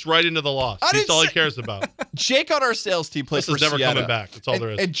 but then just right into the loss. That's all he cares about. Jake on our sales team plays This for is never Siena. coming back. That's all there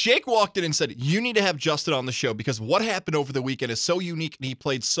is. And Jake walked in and said, you need to have Justin on the show because what happened over the weekend is so unique and he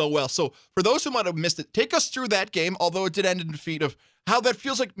played so well. So for those who might have missed it, take us through that game, although it did end in defeat, of how that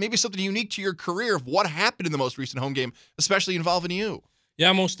feels like maybe something unique to your career of what happened in the most recent home game, especially involving you.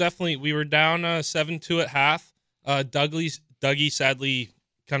 yeah, most definitely. We were down 7-2 at half. Dougie sadly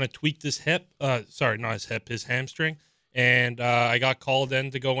kind of tweaked his hip. Sorry, not his hip, his hamstring. And I got called in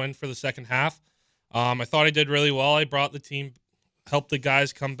to go in for the second half. I thought I did really well. I brought the team, helped the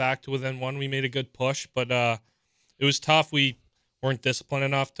guys come back to within one. We made a good push, but it was tough. We weren't disciplined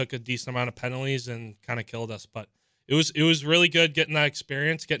enough, took a decent amount of penalties, and kind of killed us. But it was really good getting that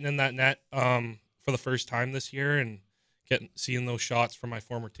experience, getting in that net for the first time this year, and seeing those shots from my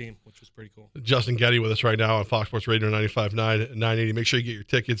former team, which was pretty cool. Justin Geddie with us right now on Fox Sports Radio 95.9 and 980. Make sure you get your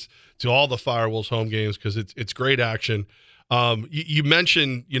tickets to all the FireWolves home games because it's great action. You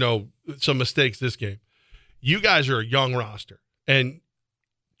mentioned, some mistakes this game. You guys are a young roster, and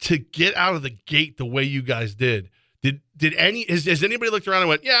to get out of the gate the way you guys did has anybody looked around and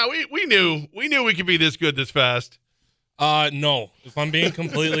went, yeah, we knew we could be this good this fast? No, if I'm being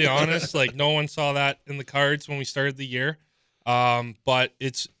completely honest, like no one saw that in the cards when we started the year. But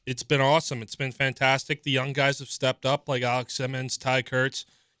it's been awesome. It's been fantastic. The young guys have stepped up, like Alex Simmons, Ty Kurtz,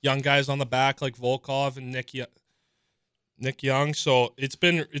 young guys on the back like Volkov and Nick Young. So it's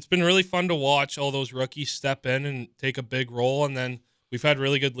been really fun to watch all those rookies step in and take a big role. And then we've had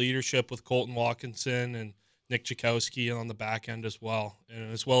really good leadership with Colton Watkinson and Nick Chakowski and on the back end as well.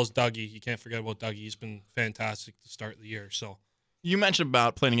 And as well as Dougie. You can't forget about Dougie. He's been fantastic to start the year. So You mentioned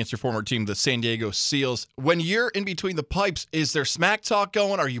about playing against your former team, the San Diego Seals. When you're in between the pipes, is there smack talk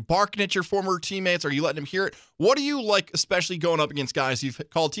going? Are you barking at your former teammates? Are you letting them hear it? What do you like, especially going up against guys you've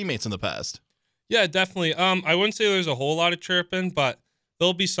called teammates in the past? Yeah, definitely. I wouldn't say there's a whole lot of chirping, but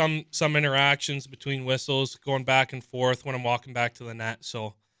there'll be some interactions between whistles going back and forth when I'm walking back to the net.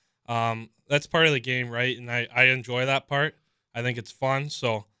 So that's part of the game, right? And I enjoy that part. I think it's fun.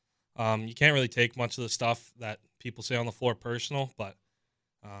 So you can't really take much of the stuff that people say on the floor personal, but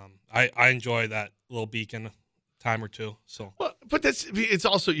I enjoy that little beacon time or two. So, well, but it's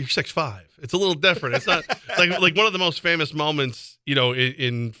also you're 6'5". It's a little different. It's not like one of the most famous moments,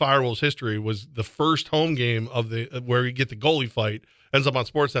 in FireWolves history was the first home game of where you get the goalie fight ends up on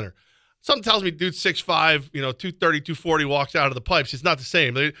SportsCenter. Something tells me dude's 6'5", 230, 240 walks out of the pipes. It's not the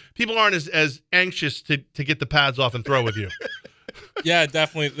same. People aren't as anxious to get the pads off and throw with you. Yeah,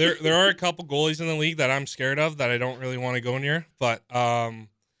 definitely. There are a couple goalies in the league that I'm scared of that I don't really want to go near. But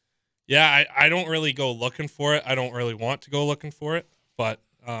yeah, I don't really go looking for it. I don't really want to go looking for it. But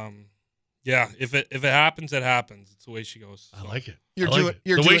Yeah, if it happens, it happens. It's the way she goes. I like it. You're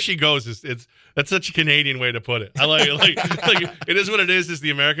the way she goes that's such a Canadian way to put it. I like it. Like it is what it is. It's the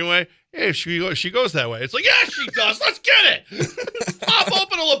American way. Hey, she goes that way. It's like, yeah, she does. Let's get it. Pop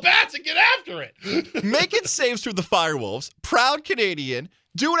open a Labatt's and get after it. Making saves through the Firewolves, proud Canadian,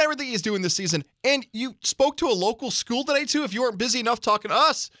 doing everything he's doing this season. And you spoke to a local school today too. If you weren't busy enough talking to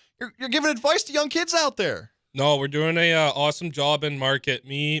us, you're giving advice to young kids out there. No, we're doing a awesome job in market.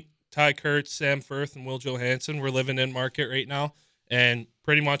 Me, Ty Kurtz, Sam Firth, and Will Johansson, we're living in market right now. And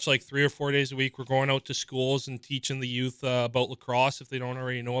pretty much like 3 or 4 days a week, we're going out to schools and teaching the youth about lacrosse if they don't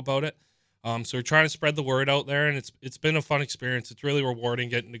already know about it. So we're trying to spread the word out there, and it's been a fun experience. It's really rewarding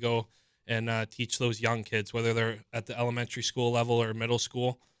getting to go and teach those young kids, whether they're at the elementary school level or middle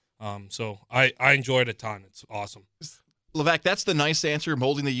school. So I enjoy it a ton. It's awesome. Levack, that's the nice answer,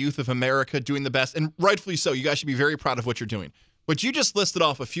 molding the youth of America, doing the best, and rightfully so. You guys should be very proud of what you're doing. But you just listed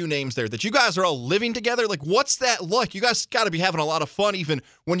off a few names there that you guys are all living together. Like, what's that like? You guys got to be having a lot of fun even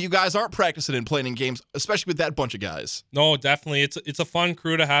when you guys aren't practicing and playing in games, especially with that bunch of guys. No, definitely. It's a fun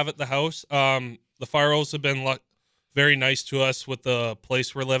crew to have at the house. The Firewolves have been very nice to us with the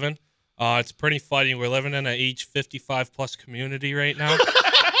place we're living. It's pretty funny. We're living in an age 55-plus community right now.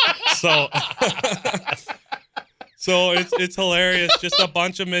 So it's hilarious. Just a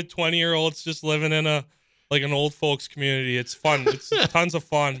bunch of mid-20-year-olds just living in an old folks community. It's fun. It's tons of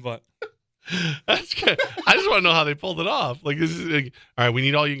fun, but That's good. I just want to know how they pulled it off. Like, this is like, all right, we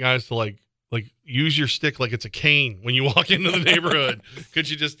need all you guys to like use your stick like it's a cane when you walk into the neighborhood. Could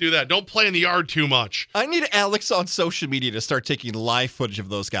you just do that? Don't play in the yard too much. I need Alex on social media to start taking live footage of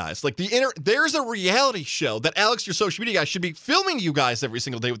those guys. Like there's a reality show that Alex, your social media guy, should be filming you guys every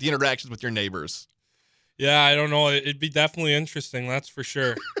single day with the interactions with your neighbors. Yeah, I don't know. It'd be definitely interesting, that's for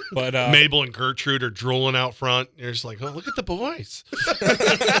sure. But Mabel and Gertrude are drooling out front. You're just like, oh, look at the boys.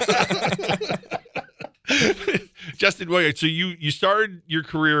 Justin, wait, so you started your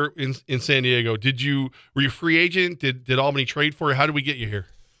career in San Diego. Were you a free agent? Did Albany trade for you? How did we get you here?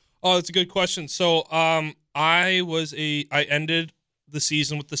 Oh, that's a good question. So I ended the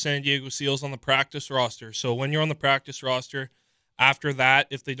season with the San Diego Seals on the practice roster. So when you're on the practice roster, after that,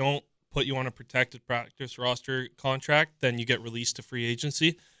 if they don't put you on a protected practice roster contract, then you get released to free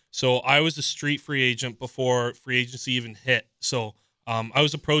agency. So I was a street free agent before free agency even hit. So I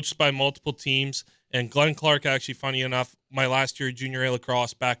was approached by multiple teams, and Glenn Clark, actually, funny enough, my last year junior A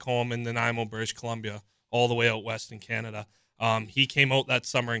lacrosse back home in Nanaimo, British Columbia, all the way out west in Canada. He came out that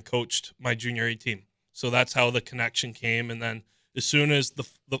summer and coached my junior A team. So that's how the connection came. And then as soon as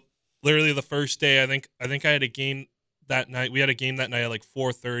literally the first day, I think I had a game that night. We had a game that night at like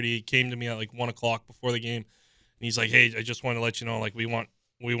 4:30. He came to me at like 1 o'clock before the game, and he's like, "Hey, I just want to let you know, like, we want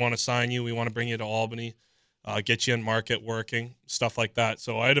to sign you. We want to bring you to Albany, get you in market working, stuff like that."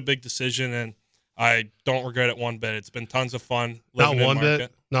 So I had a big decision, and I don't regret it one bit. It's been tons of fun. Not one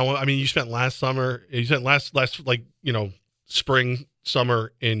bit. No, I mean, you spent last like, spring,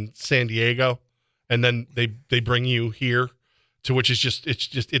 summer in San Diego, and then they bring you here, to which is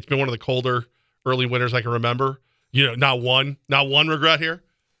it's been one of the colder early winters I can remember. Not one regret here.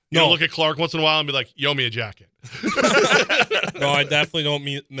 No, look at Clark once in a while and be like, "You owe me a jacket." No, I definitely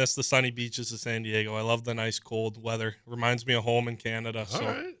don't miss the sunny beaches of San Diego. I love the nice cold weather. Reminds me of home in Canada. So.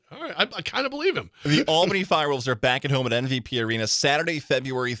 All right. I kind of believe him. The Albany FireWolves are back at home at MVP Arena Saturday,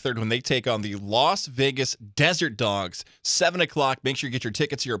 February 3rd, when they take on the Las Vegas Desert Dogs. 7 o'clock. Make sure you get your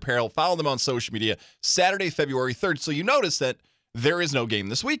tickets, your apparel. Follow them on social media. Saturday, February 3rd. So you notice that there is no game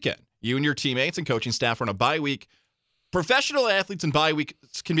this weekend. You and your teammates and coaching staff are on a bye week. Professional athletes in bye week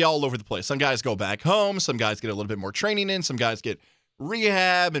can be all over the place. Some guys go back home. Some guys get a little bit more training in. Some guys get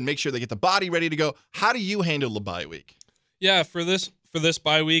rehab and make sure they get the body ready to go. How do you handle the bye week? Yeah, for this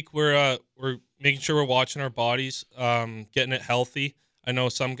bye week, we're making sure we're watching our bodies, getting it healthy. I know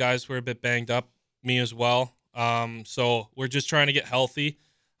some guys were a bit banged up, me as well. So we're just trying to get healthy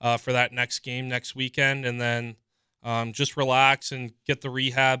for that next game next weekend, and then just relax and get the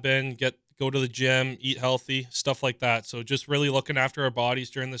rehab in, go to the gym, eat healthy, stuff like that. So just really looking after our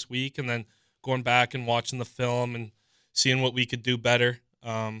bodies during this week, and then going back and watching the film and seeing what we could do better.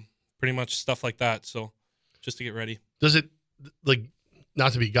 Pretty much stuff like that. So just to get ready. Does it, like,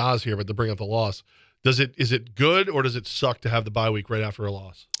 not to be gauze here, but to bring up the loss, is it good or does it suck to have the bye week right after a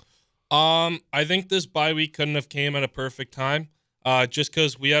loss? I think this bye week couldn't have came at a perfect time, just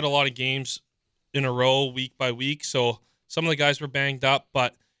because we had a lot of games in a row week by week. So some of the guys were banged up,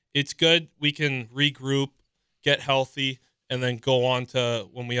 but it's good. We can regroup, get healthy, and then go on to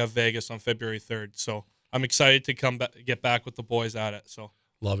when we have Vegas on February 3rd. So I'm excited to come back, get back with the boys at it. So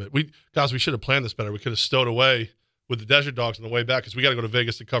love it. We should have planned this better. We could have stowed away with the Desert Dogs on the way back because we got to go to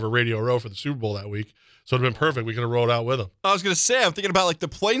Vegas to cover Radio Row for the Super Bowl that week. So it'd have been perfect. We could have rolled out with them. I was going to say, I'm thinking about like the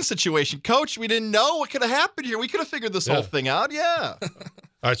plane situation. Coach, we didn't know what could have happened here. We could have figured this whole thing out. Yeah. All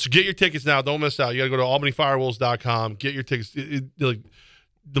right, so get your tickets now. Don't miss out. You got to go to albanyfirewolves.com. Get your tickets.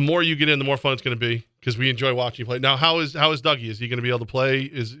 The more you get in, the more fun it's going to be because we enjoy watching you play. Now, how is Dougie? Is he going to be able to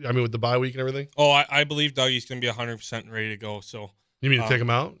play? With the bye week and everything? Oh, I believe Dougie's going to be 100% ready to go. So you mean to take him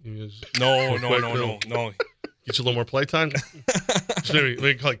out? No. Get you a little more playtime. Just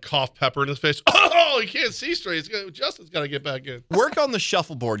maybe like cough pepper in his face. Oh, he can't see straight. Justin's got to get back in. Work on the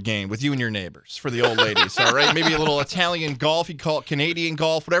shuffleboard game with you and your neighbors for the old ladies, all right? Maybe a little Italian golf. You call it Canadian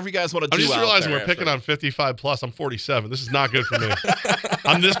golf, whatever you guys want to do. I'm just realizing we're picking on 55 plus. I'm 47. This is not good for me.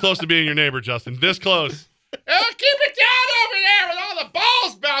 I'm this close to being your neighbor, Justin. This close. Keep it down over there with all the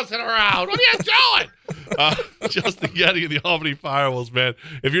balls bouncing around. What are you doing? Justin Geddie of the Albany FireWolves, man.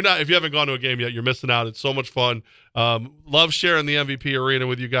 If you haven't gone to a game yet, you're missing out. It's so much fun. Love sharing the MVP arena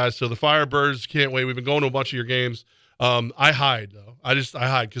with you guys. So the Firebirds can't wait. We've been going to a bunch of your games. I hide though. I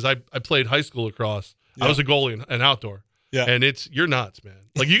hide because I played high school lacrosse. Yeah. I was a goalie and outdoor. Yeah, and you're nuts, man.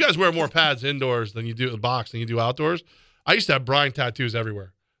 Like you guys wear more pads indoors than you do the box than you do outdoors. I used to have Brian tattoos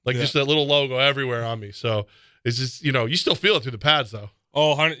everywhere. Like just that little logo everywhere on me. So it's just, you still feel it through the pads though.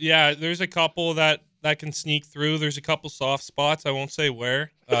 Oh, yeah. There's a couple that can sneak through. There's a couple soft spots. I won't say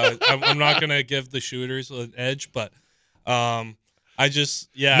where. I'm not going to give the shooters an edge, but I just,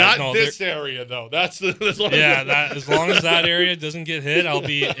 Not this area though. That's as long as that area doesn't get hit, I'll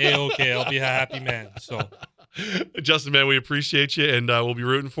be A-okay. I'll be a happy man. So. Justin, man, we appreciate you and we'll be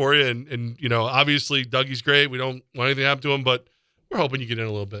rooting for you. And obviously Dougie's great. We don't want anything to happen to him, but we're hoping you get in a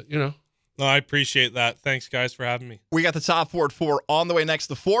little bit, No, I appreciate that. Thanks, guys, for having me. We got the top 4 at 4 on the way next.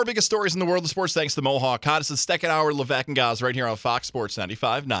 The 4 biggest stories in the world of sports, thanks to Mohawk. It's the second hour, Levack and Gaz, right here on Fox Sports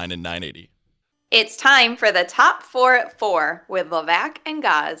 95.9 and 980. It's time for the top 4 at 4 with Levack and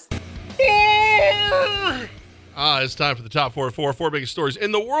Gaz. It's time for the top 4 at 4. 4 biggest stories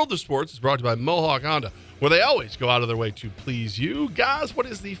in the world of sports is brought to you by Mohawk Honda, where they always go out of their way to please you. Guys, what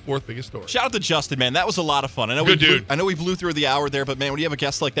is the 4th biggest story? Shout out to Justin, man. That was a lot of fun. I know we blew through the hour there, but, man, when you have a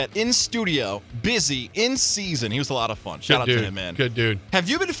guest like that in studio, busy, in season, he was a lot of fun. Shout out to him, man. Good dude. Have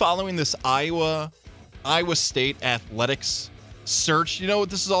you been following this Iowa State athletics search? You know what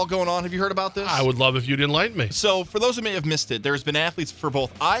this is all going on? Have you heard about this? I would love if you'd enlighten me. So, for those who may have missed it, there's been athletes for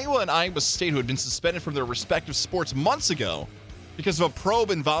both Iowa and Iowa State who had been suspended from their respective sports months ago because of a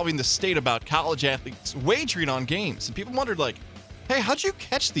probe involving the state about college athletes wagering on games. And people wondered, hey, how'd you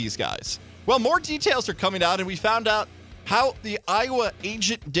catch these guys? Well, more details are coming out, and we found out how the Iowa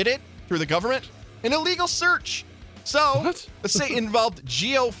agent did it through the government. An illegal search. So, let's say it involved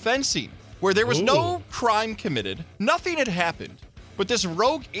geofencing, where there was no crime committed. Nothing had happened. But this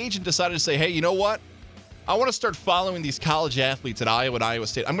rogue agent decided to say, hey, you know what? I want to start following these college athletes at Iowa and Iowa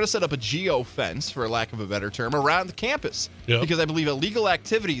State. I'm going to set up a geofence, for lack of a better term, around the campus because I believe illegal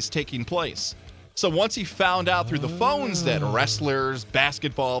activity is taking place. So once he found out through the phones that wrestlers,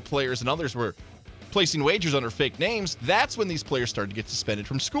 basketball players, and others were placing wagers under fake names, that's when these players started to get suspended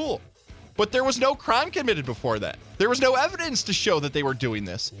from school. But there was no crime committed before that. There was no evidence to show that they were doing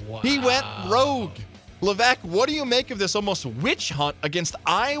this. Wow. He went rogue. Levack, what do you make of this almost witch hunt against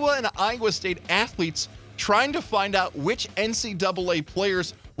Iowa and Iowa State athletes trying to find out which NCAA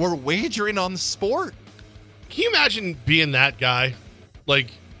players were wagering on the sport? Can you imagine being that guy? Like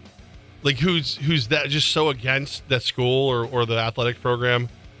who's that just so against that school or the athletic program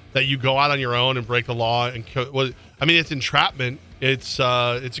that you go out on your own and break the law and it's entrapment. It's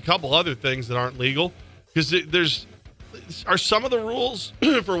a couple other things that aren't legal because are some of the rules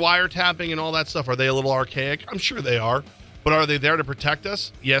for wiretapping and all that stuff, are they a little archaic? I'm sure they are, but are they there to protect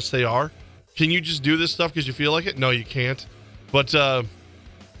us? Yes, they are. Can you just do this stuff because you feel like it? No, you can't. But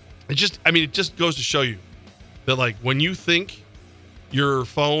it just goes to show you that when you think your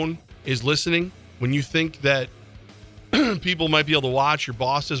phone is listening, when you think that people might be able to watch your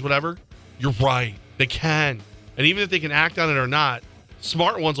bosses, whatever, you're right. They can. And even if they can act on it or not,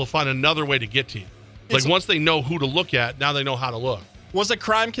 smart ones will find another way to get to you. Once they know who to look at, now they know how to look. Was a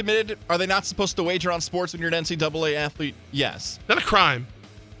crime committed? Are they not supposed to wager on sports when you're an NCAA athlete? Yes. Not a crime.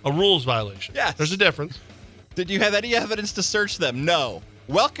 A rules violation. Yes. There's a difference. Did you have any evidence to search them? No.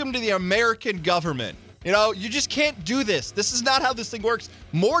 Welcome to the American government. You just can't do this. This is not how this thing works.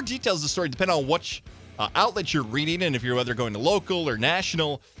 More details of the story depend on which outlet you're reading and if you're whether going to local or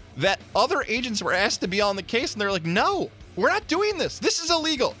national, that other agents were asked to be on the case, and they're like, no, we're not doing this. This is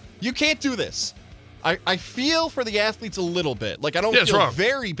illegal. You can't do this. I feel for the athletes a little bit. I don't feel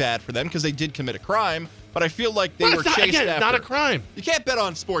very bad for them because they did commit a crime, but I feel like they were chased after. It's not a crime. You can't bet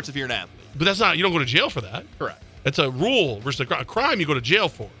on sports if you're an athlete. But you don't go to jail for that. Correct. It's a rule versus a crime you go to jail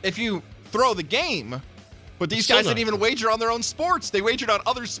for. If you throw the game, but these It's still guys not didn't even wager on their own sports. They wagered on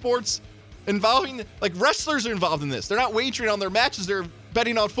other sports involving, like wrestlers are involved in this. They're not wagering on their matches. They're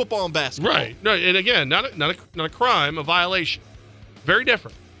betting on football and basketball. Right. No, and again, not a crime, a violation. Very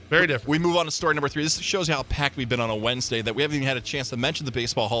different. Very different. We move on to story number 3. This shows you how packed we've been on a Wednesday that we haven't even had a chance to mention the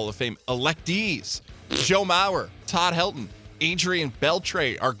Baseball Hall of Fame electees. Joe Mauer, Todd Helton, Adrian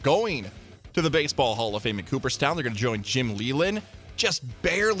Beltre are going to the Baseball Hall of Fame in Cooperstown. They're going to join Jim Leland. Just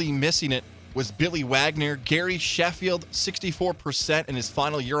barely missing it was Billy Wagner. Gary Sheffield, 64% in his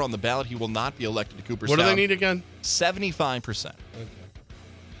final year on the ballot. He will not be elected to Cooperstown. What do they need again? 75%.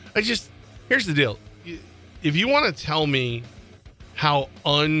 Okay. Here's the deal. If you want to tell me how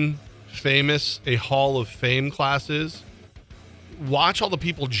unfamous a Hall of Fame class is, watch all the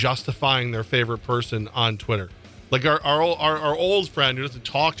people justifying their favorite person on Twitter. Like our old friend who doesn't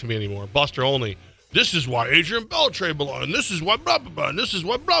talk to me anymore, Buster Olney. This is why Adrian Beltre belonged, and this is why blah, blah, blah, and this is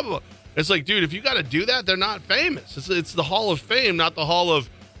why blah, blah, blah. It's like, dude, if you got to do that, they're not famous. It's the Hall of Fame, not the Hall of,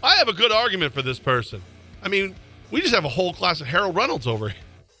 I have a good argument for this person. I mean, we just have a whole class of Harold Reynolds over here.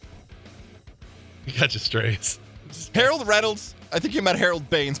 You got your strays. Harold Reynolds. I think you meant Harold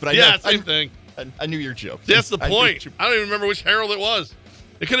Baines, but Same thing. I knew your joke. That's the point. I don't even remember which Harold it was.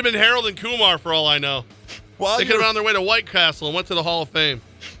 It could have been Harold and Kumar for all I know. They could have been on their way to White Castle and went to the Hall of Fame.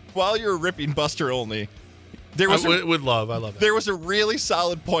 While you were ripping Buster Olney, I love that. There was a really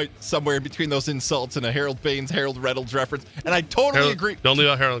solid point somewhere between those insults and a Harold Baines, Harold Reynolds reference, and I totally agree. Don't leave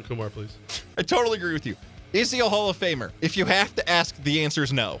out Harold and Kumar, please. I totally agree with you. Is he a Hall of Famer? If you have to ask, the answer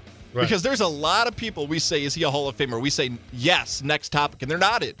is no. Right. Because there's a lot of people we say, is he a Hall of Famer? We say yes, next topic, and they're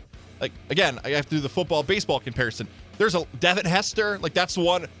not it. Like, again, I have to do the football-baseball comparison. There's a Devin Hester, like that's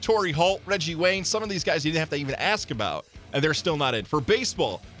one. Torrey Holt, Reggie Wayne, some of these guys you didn't have to even ask about, and they're still not in. For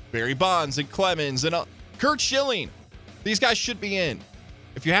baseball, Barry Bonds and Clemens and Kurt Schilling. These guys should be in.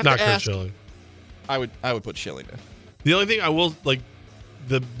 If you have not to Kurt ask, Schilling. I would put Schilling in. The only thing I will, like,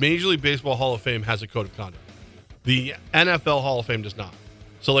 the Major League Baseball Hall of Fame has a code of conduct. The NFL Hall of Fame does not.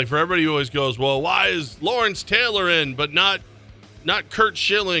 So, like, for everybody who always goes, well, why is Lawrence Taylor in, but not Kurt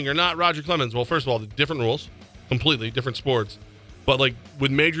Schilling or not Roger Clemens? Well, first of all, the different rules, completely different sports. But, like,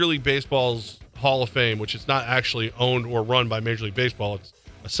 with Major League Baseball's Hall of Fame, which it's not actually owned or run by Major League Baseball, it's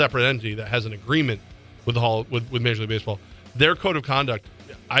a separate entity that has an agreement with the with Major League Baseball. Their code of conduct,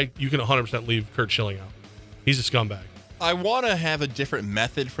 you can 100% leave Kurt Schilling out. He's a scumbag. I want to have a different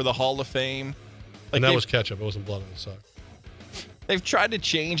method for the Hall of Fame. Like, and that was ketchup. It wasn't blood on the sock. They've tried to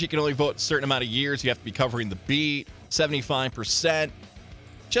change. You can only vote a certain amount of years. You have to be covering the beat, 75%.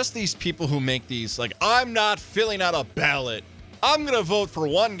 Just these people who make these, like, I'm not filling out a ballot. I'm going to vote for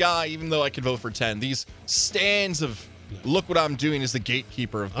one guy even though I could vote for 10. These stands of, look what I'm doing as the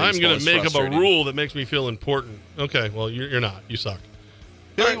gatekeeper of baseball. I'm going to make up a rule that makes me feel important. Okay, well, you're not. You suck.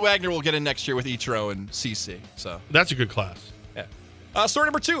 Billy Wagner will get in next year with Ichiro and CC. So that's a good class. Yeah. Story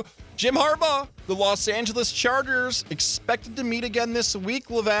number 2. Jim Harbaugh, the Los Angeles Chargers, expected to meet again this week,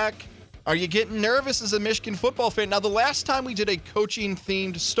 Levack. Are you getting nervous as a Michigan football fan? Now, the last time we did a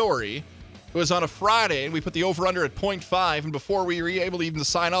coaching-themed story, it was on a Friday, and we put the over-under at 0.5, and before we were able to even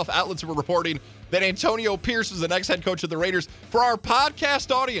sign off, outlets were reporting that Antonio Pierce was the next head coach of the Raiders. For our podcast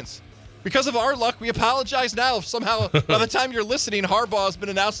audience, because of our luck, we apologize now if somehow by the time you're listening, Harbaugh has been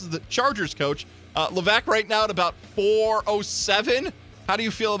announced as the Chargers coach. Levack right now at about 4:07. How do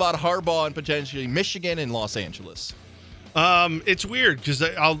you feel about Harbaugh and potentially Michigan and Los Angeles? It's weird because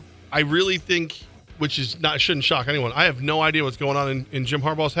I really think, which is shouldn't shock anyone. I have no idea what's going on in Jim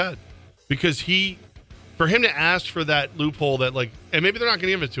Harbaugh's head because for him to ask for that loophole that, like, and maybe they're not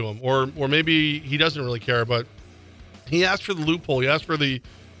going to give it to him, or maybe he doesn't really care, but he asked for the loophole. He asked for the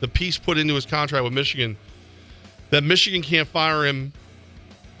piece put into his contract with Michigan that Michigan can't fire him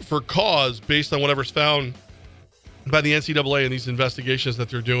for cause based on whatever's found by the NCAA and these investigations that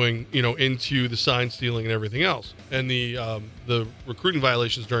they're doing, into the sign stealing and everything else, and the recruiting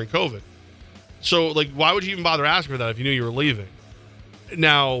violations during COVID. So, like, why would you even bother asking for that if you knew you were leaving?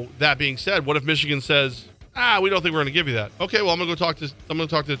 Now, that being said, what if Michigan says, we don't think we're going to give you that? Okay, well, I'm going to talk to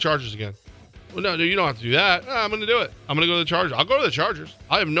the Chargers again. Well, no, you don't have to do that. I'm going to do it. I'm going to go to the Chargers. I'll go to the Chargers.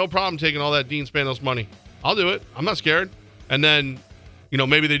 I have no problem taking all that Dean Spanos money. I'll do it. I'm not scared. And then,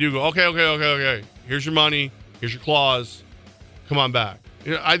 maybe they do go, okay. Here's your money. Here's your clause. Come on back.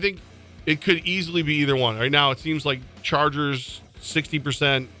 I think it could easily be either one. Right now, it seems like Chargers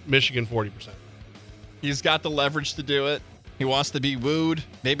 60%, Michigan 40%. He's got the leverage to do it. He wants to be wooed.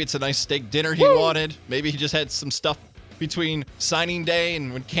 Maybe it's a nice steak dinner he wanted. Maybe he just had some stuff between signing day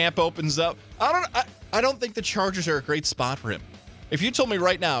and when camp opens up. I don't think the Chargers are a great spot for him. If you told me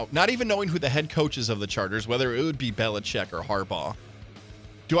right now, not even knowing who the head coaches of the Chargers, whether it would be Belichick or Harbaugh,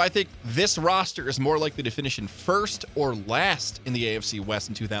 do I think this roster is more likely to finish in first or last in the AFC West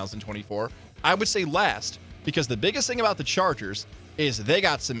in 2024? I would say last, because the biggest thing about the Chargers is they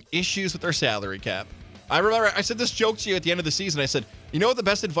got some issues with their salary cap. I remember I said this joke to you at the end of the season. I said, you know what the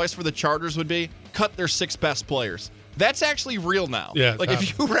best advice for the Chargers would be? Cut their 6 best players. That's actually real now. Yeah, like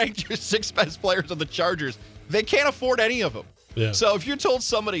if you ranked your 6 best players of the Chargers, they can't afford any of them. Yeah. So if you told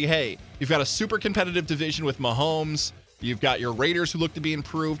somebody, hey, you've got a super competitive division with Mahomes, you've got your Raiders who look to be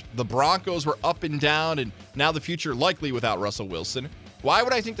improved, the Broncos were up and down, and now the future likely without Russell Wilson. Why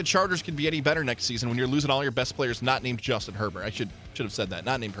would I think the Chargers could be any better next season when you're losing all your best players not named Justin Herbert? I should have said that,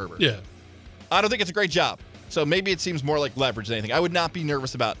 not named Herbert. Yeah. I don't think it's a great job. So maybe it seems more like leverage than anything. I would not be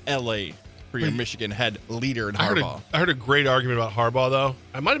nervous about L.A. for your Michigan head leader in Harbaugh. I heard a great argument about Harbaugh, though.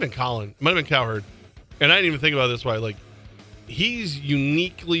 It might have been Colin. It might have been Cowherd. And I didn't even think about it this way. Like, he's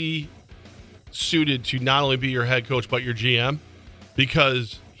uniquely suited to not only be your head coach, but your GM,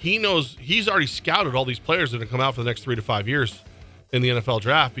 because he knows he's already scouted all these players that are going to come out for the next 3 to 5 years in the NFL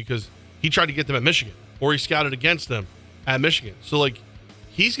draft, because he tried to get them at Michigan, or he scouted against them at Michigan. So, like,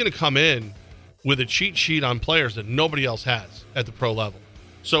 he's going to come in with a cheat sheet on players that nobody else has at the pro level.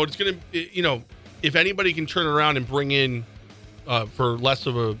 So it's going to, if anybody can turn around and bring in, for less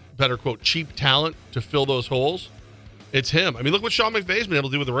of a better quote, cheap talent to fill those holes, it's him. I mean, look what Sean McVay's been able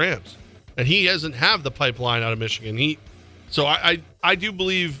to do with the Rams, and he doesn't have the pipeline out of Michigan. So I do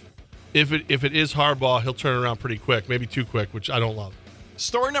believe if it is Harbaugh, he'll turn around pretty quick, maybe too quick, which I don't love.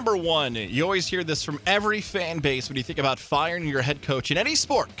 Story number 1, you always hear this from every fan base when you think about firing your head coach in any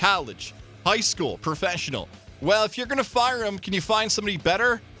sport, college, high school, professional. Well, if you're going to fire him, can you find somebody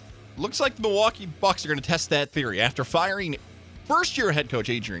better? Looks like the Milwaukee Bucks are going to test that theory. After firing first-year head coach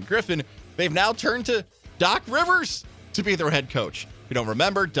Adrian Griffin, they've now turned to Doc Rivers to be their head coach. If you don't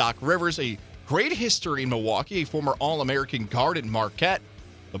remember, Doc Rivers, a great history in Milwaukee, a former All-American guard at Marquette,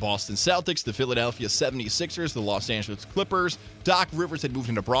 the Boston Celtics, the Philadelphia 76ers, the Los Angeles Clippers. Doc Rivers had moved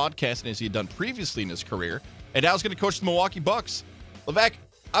into broadcasting as he had done previously in his career, and now he's going to coach the Milwaukee Bucks. Levack,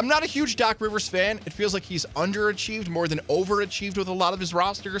 I'm not a huge Doc Rivers fan. It feels like he's underachieved more than overachieved with a lot of his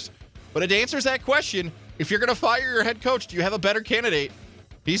rosters. But it answers that question. If you're going to fire your head coach, do you have a better candidate?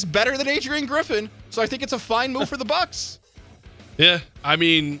 He's better than Adrian Griffin, so I think it's a fine move for the Bucks. Yeah, I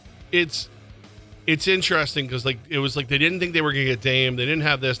mean, it's interesting because it was like they didn't think they were going to get Dame. They didn't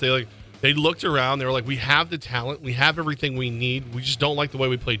have this. They looked around. They were like, we have the talent. We have everything we need. We just don't like the way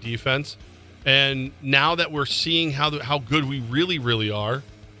we play defense. And now that we're seeing how good we really, really are,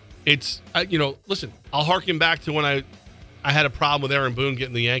 it's, listen, I'll harken back to when I had a problem with Aaron Boone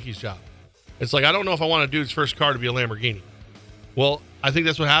getting the Yankees job. It's like, I don't know if I want a dude's first car to be a Lamborghini. Well, I think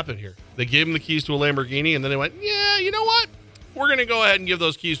that's what happened here. They gave him the keys to a Lamborghini, and then they went, yeah, you know what? We're going to go ahead and give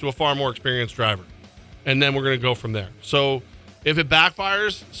those keys to a far more experienced driver. And then we're going to go from there. So if it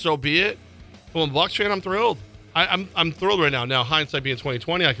backfires, so be it. Well, I'm a Bucs fan, I'm thrilled. I'm thrilled right now. Now, hindsight being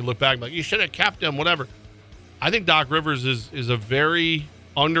 2020, I can look back and be like, you should have kept him, whatever. I think Doc Rivers is a very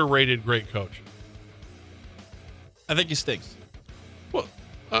underrated great coach. I think he stinks. Well,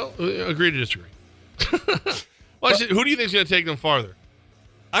 I'll agree to disagree. Well, who do you think is going to take them farther?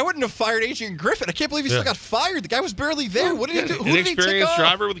 I wouldn't have fired Adrian Griffin. I can't believe he still got fired. The guy was barely there. What did he do? Who did he take off? An experienced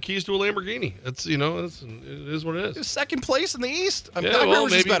driver with the keys to a Lamborghini. It is what it is. He was second place in the East. Doc well,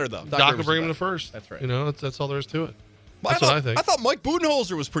 Rivers is better, though. Doc will bring him to first. That's right. That's all there is to it. That's what I think. I thought Mike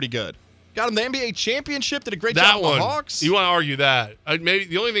Budenholzer was pretty good. Got him the NBA championship. Did a great job with the Hawks. You want to argue that? Maybe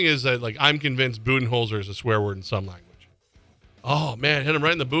the only thing is that I'm convinced Budenholzer is a swear word in some language. Oh man, hit him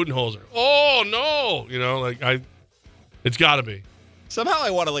right in the Budenholzer. Oh no, it's got to be. Somehow I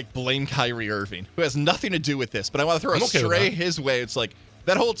want to blame Kyrie Irving, who has nothing to do with this, but I want to throw a stray his way. It's like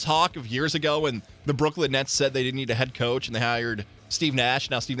that whole talk of years ago when the Brooklyn Nets said they didn't need a head coach and they hired Steve Nash.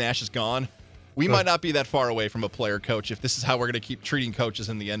 Now Steve Nash is gone. We might not be that far away from a player coach if this is how we're going to keep treating coaches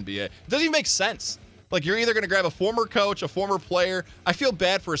in the NBA. It doesn't even make sense. You're either going to grab a former coach, a former player. I feel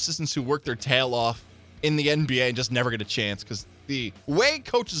bad for assistants who work their tail off in the NBA and just never get a chance because the way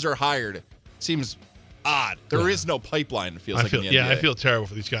coaches are hired seems odd. There is no pipeline, it feels like, in the NBA. Yeah, I feel terrible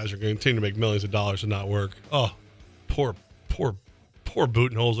for these guys who are going to continue to make millions of dollars and not work. Oh, poor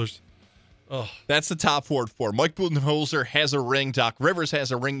Budenholzers. Oh. That's the top forward four. Mike Budenholzer has a ring. Doc Rivers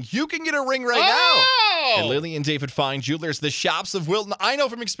has a ring. You can get a ring right now. And Lily and David Fine Jewelers, the shops of Wilton. I know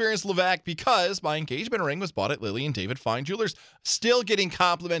from experience, Levack, because my engagement ring was bought at Lily and David Fine Jewelers. Still getting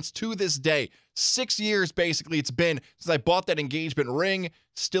compliments to this day. 6 years, basically, it's been since I bought that engagement ring.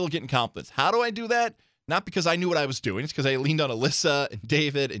 Still getting compliments. How do I do that? Not because I knew what I was doing. It's because I leaned on Alyssa and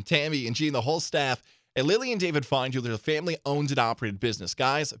David and Tammy and G and the whole staff. At Lily and David Fine Jewelers, a family-owned and operated business.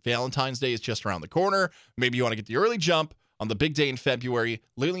 Guys, Valentine's Day is just around the corner. Maybe you want to get the early jump on the big day in February.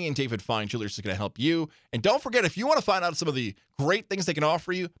 Lily and David Fine Jewelers is going to help you. And don't forget, if you want to find out some of the great things they can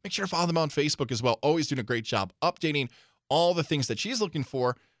offer you, make sure to follow them on Facebook as well. Always doing a great job updating all the things that she's looking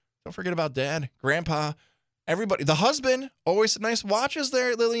for. Don't forget about Dad, Grandpa, everybody. The husband, always some nice watches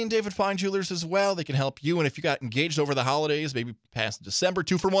there at Lily and David Fine Jewelers as well. They can help you. And if you got engaged over the holidays, maybe past December,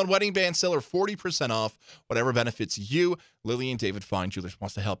 2-for-1 wedding band sale or 40% off, whatever benefits you, Lily and David Fine Jewelers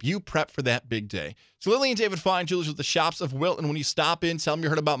wants to help you prep for that big day. So Lily and David Fine Jewelers with the shops of Wilton. When you stop in, tell them you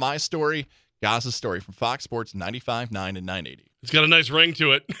heard about my story, Gaza's story from Fox Sports 95.9 and 980. It's got a nice ring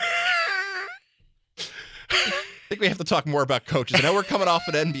to it. I think we have to talk more about coaches. I know we're coming off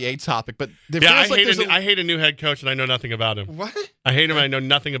an NBA topic, but I hate a new head coach, and I know nothing about him. What? I hate him, and I know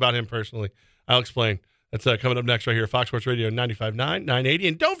nothing about him personally. I'll explain. That's coming up next right here, Fox Sports Radio 95.9, 980.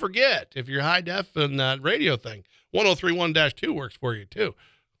 And don't forget, if you're high def and that radio thing, 1031-2 works for you, too.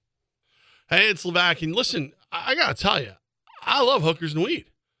 Hey, it's Levack. And listen, I got to tell you, I love hookers and weed.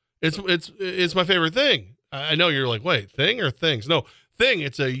 It's my favorite thing. I know you're like, wait, thing or things? No, thing.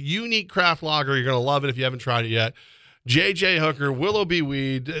 It's a unique craft lager. You're going to love it if you haven't tried it yet. JJ Hooker, Willow Bee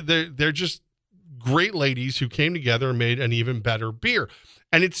Weed, they're just great ladies who came together and made an even better beer.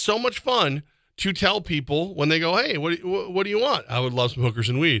 And it's so much fun to tell people when they go, hey, what do you want? I would love some hookers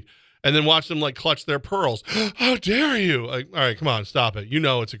and weed. And then watch them like clutch their pearls. How dare you? Like, all right, come on, stop it. You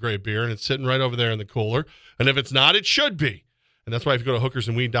know it's a great beer, and it's sitting right over there in the cooler. And if it's not, it should be. And that's why if you go to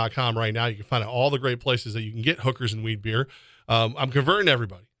hookersandweed.com right now, you can find out all the great places that you can get hookers and weed beer. I'm converting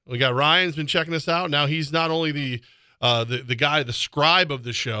everybody. We got Ryan's been checking us out. Now he's not only the guy, the scribe of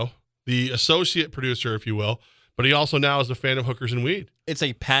the show, the associate producer, if you will, but he also now is a fan of hookers and weed. It's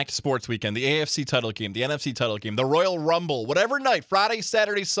a packed sports weekend. The AFC title game, the NFC title game, the Royal Rumble, whatever night, Friday,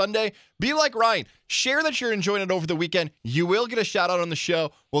 Saturday, Sunday, be like Ryan. Share that you're enjoying it over the weekend. You will get a shout out on the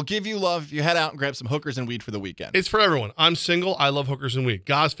show. We'll give you love if you head out and grab some hookers and weed for the weekend. It's for everyone. I'm single. I love hookers and weed.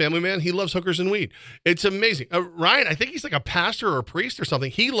 God's family man, he loves hookers and weed. It's amazing. Ryan, I think he's like a pastor or a priest or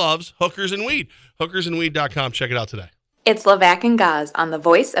something. He loves hookers and weed. Hookersandweed.com. Check it out today. It's Levack and Gaz on the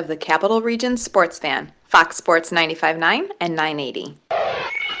voice of the Capital Region sports fan, Fox Sports 95.9 and 980.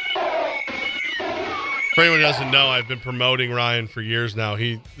 For anyone who doesn't know, I've been promoting Ryan for years now.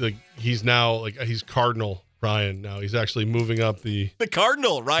 He's now he's Cardinal Ryan now. He's actually moving up the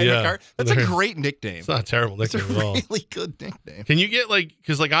Cardinal, Ryan. Yeah. That's a great nickname. It's not a terrible nickname It's a at all. really good nickname. Can you get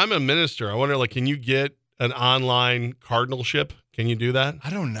because I'm a minister. I wonder can you get an online cardinalship? Can you do that? I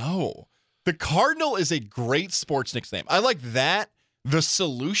don't know. The Cardinal is a great sports nickname. I like that. The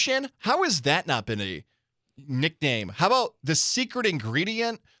Solution, how has that not been a nickname? How about the Secret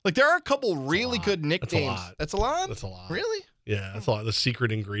Ingredient? Like, there are a couple really good nicknames. That's a lot. That's a lot? Really? Really? Yeah, that's a lot. The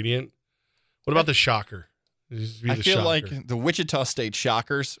Secret Ingredient. What about the Shocker? I feel like the Wichita State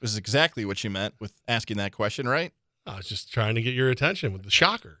Shockers is exactly what you meant with asking that question, right? I was just trying to get your attention with the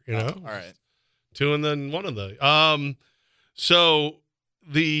Shocker, you know? All right. Two and then one of the. So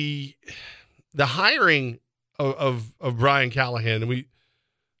the hiring of Brian Callahan, and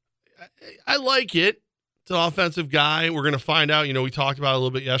I like it. It's an offensive guy. We're going to find out. We talked about it a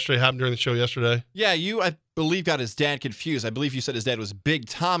little bit yesterday. Happened during the show yesterday. Yeah, I believe, got his dad confused. I believe you said his dad was Big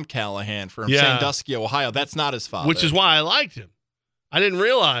Tom Callahan from Yeah. Sandusky, Ohio. That's not his father. Which is why I liked him. I didn't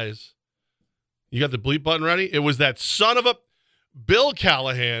realize. You got the bleep button ready? It was that son of a Bill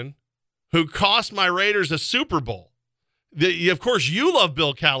Callahan who cost my Raiders a Super Bowl. Of course, you love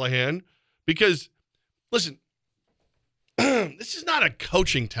Bill Callahan because, listen, this is not a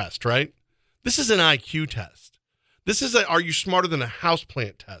coaching test, right? This is an IQ test. This is are you smarter than a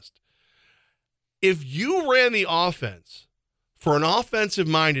houseplant test? If you ran the offense for an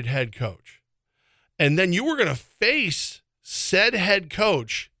offensive-minded head coach, and then you were going to face said head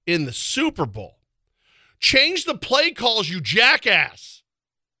coach in the Super Bowl, change the play calls, you jackass.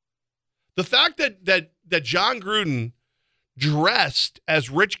 The fact that John Gruden dressed as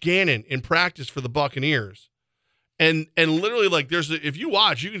Rich Gannon in practice for the Buccaneers, and literally if you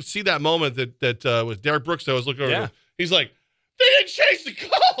watch, you can see that moment that with Derek Brooks that was looking over. Yeah. He's like, they didn't change the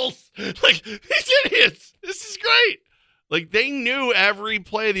calls. Like, these idiots. This is great. Like, they knew every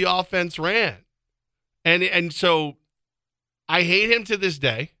play the offense ran, and so I hate him to this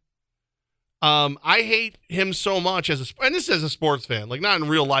day. I hate him so much and this is as a sports fan, like not in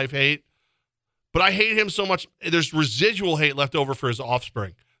real life hate, but I hate him so much. There's residual hate left over for his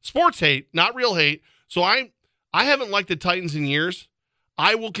offspring. Sports hate, not real hate. So I haven't liked the Titans in years.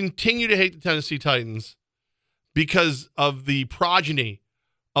 I will continue to hate the Tennessee Titans because of the progeny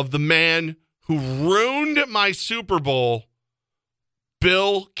of the man who ruined my Super Bowl,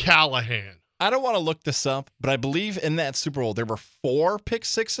 Bill Callahan. I don't want to look this up, but I believe in that Super Bowl there were 4 pick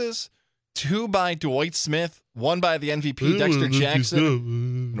sixes, 2 by Dwight Smith, 1 by the MVP Dexter Jackson,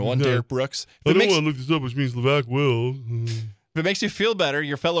 and 1 Derek Brooks. I don't want to look this up, which means Levack will. If it makes you feel better,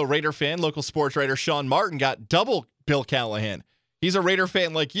 your fellow Raider fan, local sports writer Sean Martin, got double Bill Callahan. He's a Raider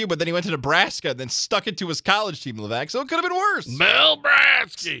fan like you, but then he went to Nebraska and then stuck it to his college team, Levack, so it could have been worse. Bill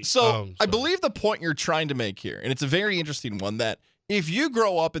Bradsky. So I believe the point you're trying to make here, and it's a very interesting one, that if you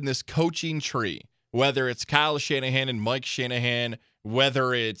grow up in this coaching tree, whether it's Kyle Shanahan and Mike Shanahan,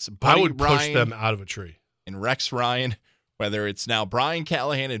 whether it's Buddy I would Ryan push them out of a tree. and Rex Ryan, whether it's now Brian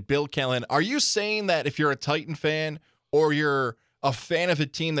Callahan and Bill Callahan, are you saying that if you're a Titan fan or you're a fan of a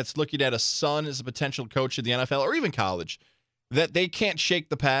team that's looking at a son as a potential coach in the NFL or even college, that they can't shake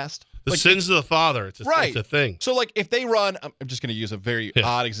the past? The sins of the father. It's a thing. So, like, if they run, I'm just going to use a very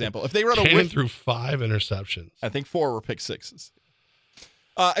odd example. If they run Cannon threw 5 interceptions. I think 4 were pick sixes.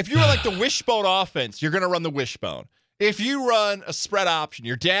 If you run like the wishbone offense, you're going to run the wishbone. If you run a spread option,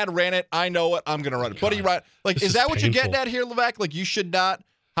 your dad ran it, I know it, I'm going to run it. Buddy, right? Like, is that what you're getting at here, Levack? Like, you should not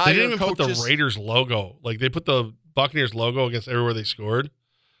hire They didn't even coaches. put the Raiders logo. Like, they put the Buccaneers logo against everywhere they scored.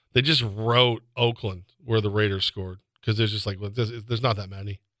 They just wrote Oakland where the Raiders scored because there's just like, there's not that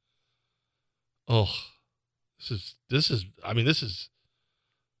many. Oh, this is. It's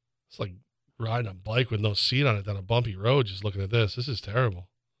like riding a bike with no seat on it down a bumpy road. Just looking at this, this is terrible.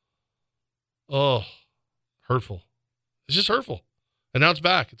 Oh, hurtful. It's just hurtful. And now it's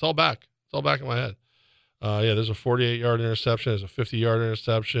back. It's all back. It's all back in my head. There's a 48-yard interception. There's a 50-yard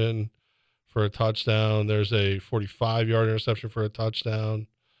interception for a touchdown. There's a 45-yard interception for a touchdown.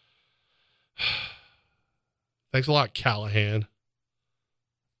 Thanks a lot, Callahan.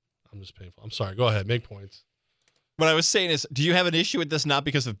 I'm just painful. I'm sorry. Go ahead. Make points. What I was saying is, do you have an issue with this not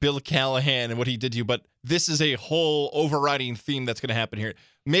because of Bill Callahan and what he did to you, but this is a whole overriding theme that's going to happen here?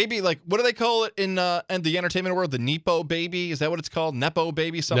 Maybe, like, what do they call it in the entertainment world? The Nepo baby? Is that what it's called? Nepo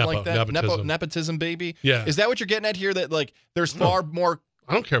baby? Something like that? Nepotism baby? Yeah. Is that what you're getting at here? That, like, there's far more...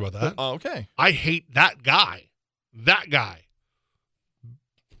 I don't care about that. Oh, okay. I hate that guy. That guy.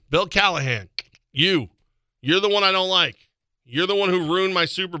 Bill Callahan. You're the one I don't like. You're the one who ruined my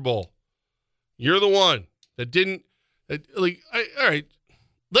Super Bowl. You're the one that didn't, all right,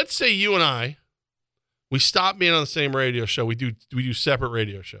 let's say you and we stop being on the same radio show. We do separate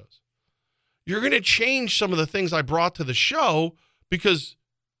radio shows. You're going to change some of the things I brought to the show because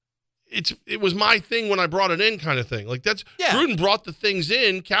it was my thing when I brought it in, kind of thing. Like, that's, Gruden brought the things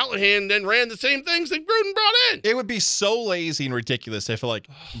in. Callahan then ran the same things that Gruden brought in. It would be so lazy and ridiculous if, like,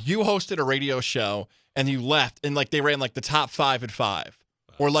 you hosted a radio show and you left and, like, they ran, like, the top 5 at 5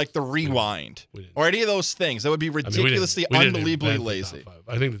 or, like, the rewind or any of those things. That would be ridiculously, unbelievably lazy.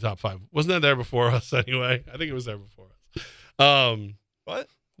 I think the top 5. Wasn't that there before us anyway? I think it was there before us. What?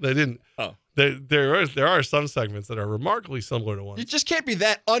 They didn't. Oh. There are some segments that are remarkably similar to one. You just can't be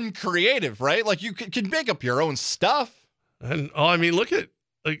that uncreative, right? Like, you can make up your own stuff. And look at,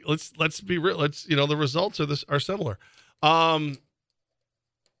 like, let's be real. The results are similar.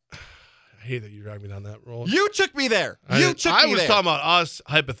 I hate that you dragged me down that road. You took me there. I was talking about us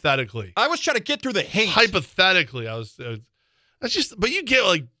hypothetically. I was trying to get through the hate. Hypothetically, that's just. But you get,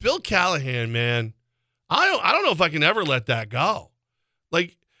 like, Bill Callahan, man. I don't know if I can ever let that go.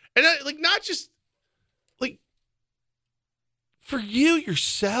 Like, and not just like for you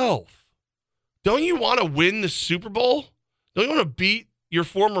yourself. Don't you want to win the Super Bowl? Don't you want to beat your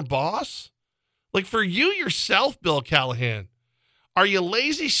former boss? Like, for you yourself, Bill Callahan. Are you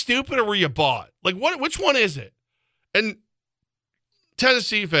lazy, stupid, or were you bought? Like, which one is it? And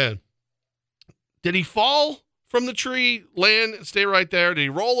Tennessee fan, did he fall from the tree, land, and stay right there? Did he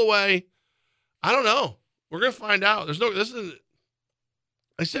roll away? I don't know. We're gonna find out.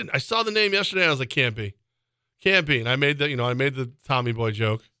 I saw the name yesterday. I was like, can't be, and I made the Tommy Boy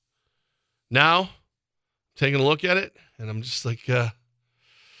joke. Now, taking a look at it, and I'm just like,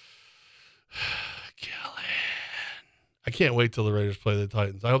 I can't wait till the Raiders play the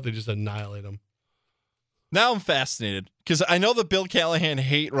Titans. I hope they just annihilate them. Now I'm fascinated because I know the Bill Callahan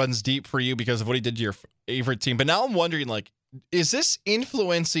hate runs deep for you because of what he did to your favorite team. But now I'm wondering, like, is this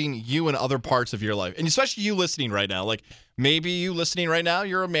influencing you in other parts of your life? And especially you listening right now. Like, maybe you listening right now,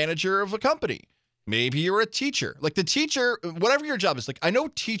 you're a manager of a company. Maybe you're a teacher. Like, the teacher, whatever your job is, like, I know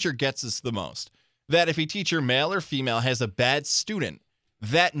teacher gets this the most. That if a teacher, male or female, has a bad student,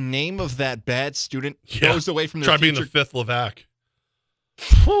 that name of that bad student goes away from their teacher. Try being the 5th Levack.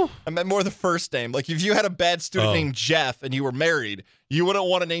 I meant more the first name. Like, if you had a bad student named Jeff and you were married, you wouldn't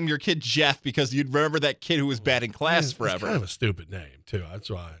want to name your kid Jeff because you'd remember that kid who was bad in class forever. It's kind of a stupid name, too.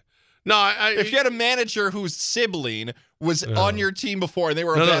 That's why. No, I If you had a manager whose sibling was No. on your team before and they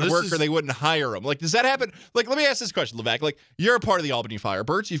were a No, bad this worker, is- they wouldn't hire him. Like, does that happen? Like, let me ask this question, Levack. Like, you're a part of the Albany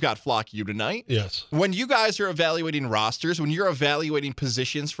FireBirds. You've got Flock U tonight. yes. When you guys are evaluating rosters, when you're evaluating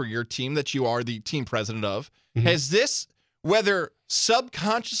positions for your team that you are the team president of, Mhm. has this, whether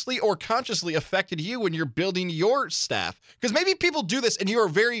subconsciously or consciously, affected you when you're building your staff? Because maybe people do this and you are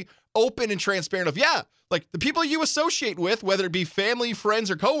very open and transparent of, yeah, like the people you associate with, whether it be family,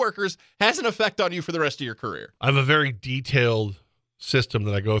 friends, or coworkers, has an effect on you for the rest of your career. I have a very detailed system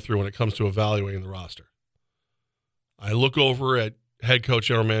that I go through when it comes to evaluating the roster. I look over at head coach,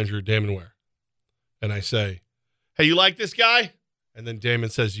 general manager Damon Ware, and I say, hey, you like this guy? And then Damon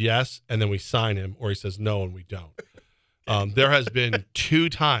says yes, and then we sign him, or he says no, and we don't. There has been 2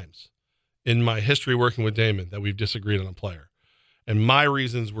 times in my history working with Damon that we've disagreed on a player, and my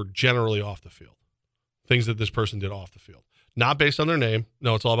reasons were generally off the field. Things that this person did off the field. Not based on their name.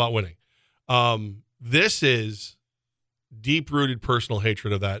 No, it's all about winning. This is deep-rooted personal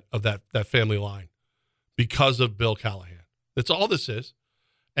hatred of that family line because of Bill Callahan. That's all this is.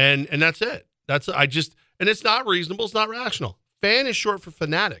 And that's it. And it's not reasonable, it's not rational. Fan is short for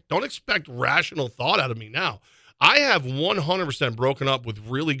fanatic. Don't expect rational thought out of me now. I have 100% broken up with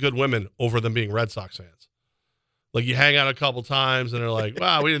really good women over them being Red Sox fans. Like, you hang out a couple times and they're like,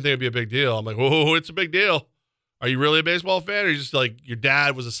 wow, we didn't think it'd be a big deal. I'm like, whoa, it's a big deal. Are you really a baseball fan? Or are you just like, your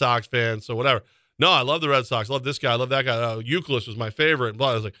dad was a Sox fan, so whatever? No, I love the Red Sox. I love this guy. I love that guy. Euclid was my favorite.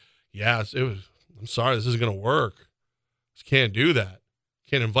 Blah. I was like, yes, it was. I'm sorry, this isn't going to work. Just can't do that.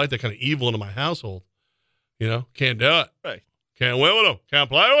 Can't invite that kind of evil into my household. Can't do it. Right. Can't win with him. Can't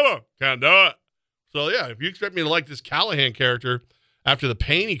play with him. Can't do it. So, yeah, if you expect me to like this Callahan character after the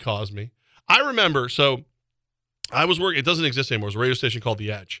pain he caused me. I remember, so I was working, it doesn't exist anymore. It was a radio station called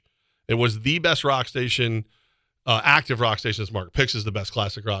The Edge. It was the best rock station, active rock station this market. Pix is the best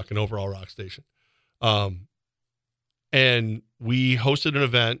classic rock and overall rock station. And we hosted an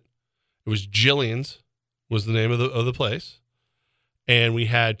event. It was Jillian's was the name of the place. And we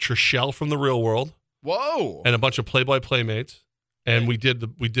had Trishelle from The Real World. Whoa. And a bunch of Playboy Playmates. And we did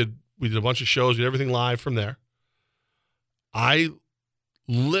a bunch of shows. We did everything live from there. I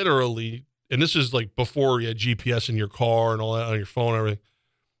literally, and this is like before you had GPS in your car and all that on your phone and everything.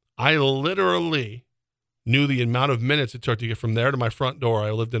 I literally knew the amount of minutes it took to get from there to my front door. I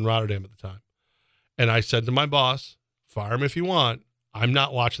lived in Rotterdam at the time. And I said to my boss, fire him if you want. I'm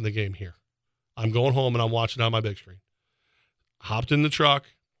not watching the game here. I'm going home and I'm watching it on my big screen. Hopped in the truck,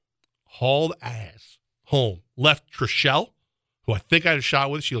 hauled ass home, left Trishelle, who I think I had a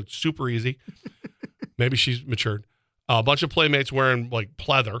shot with. She looked super easy. Maybe she's matured. A bunch of Playmates wearing like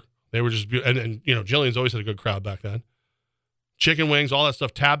pleather. They were just beautiful. And Jillian's always had a good crowd back then. Chicken wings, all that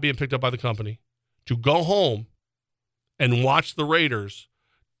stuff, tab being picked up by the company, to go home and watch the Raiders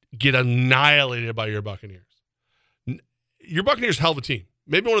get annihilated by your Buccaneers. Your Buccaneers, hell of a team.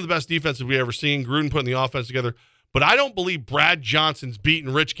 Maybe one of the best defenses we've ever seen. Gruden putting the offense together. But I don't believe Brad Johnson's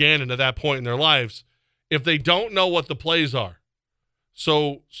beating Rich Gannon at that point in their lives if they don't know what the plays are.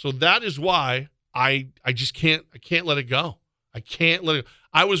 So that is why I just can't let it go. I can't let it go.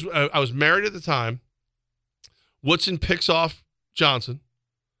 I was married at the time. Woodson picks off Johnson.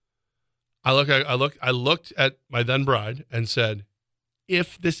 I looked at my then bride and said,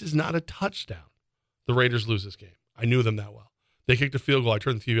 if this is not a touchdown, the Raiders lose this game. I knew them that well. They kicked a field goal. I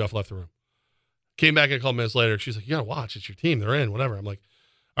turned the TV off, left the room. Came back in a couple minutes later. She's like, you got to watch. It's your team. They're in, whatever. I'm like,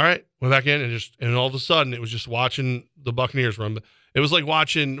 all right. Went back in and all of a sudden it was just watching the Buccaneers run. It was like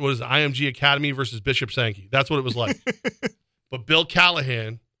watching, IMG Academy versus Bishop Sankey. That's what it was like. But Bill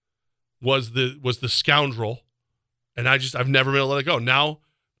Callahan was the scoundrel. And I've never been able to let it go. Now,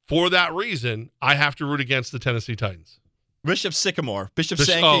 for that reason, I have to root against the Tennessee Titans. Bishop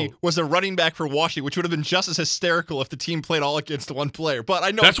Sankey was a running back for Washington, which would have been just as hysterical if the team played all against one player. But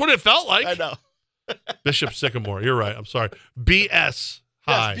I know that's what it felt like. I know. Bishop Sycamore, you're right. I'm sorry. BS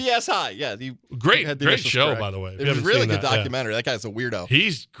High. Yes, BS High. Yeah, great show, correct. By the way. It was a really good documentary. That guy's a weirdo.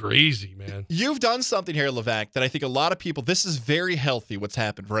 He's crazy, man. You've done something here, Levack, that I think a lot of people. This is very healthy. What's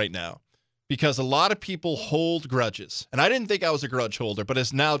happened right now. Because a lot of people hold grudges. And I didn't think I was a grudge holder, but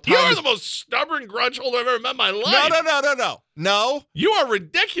it's now time. You're the most stubborn grudge holder I've ever met in my life. No. You are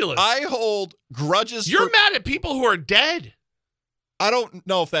ridiculous. I hold grudges. You're mad at people who are dead. I don't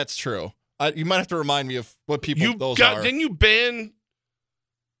know if that's true. You might have to remind me of what people those are. Didn't you ban...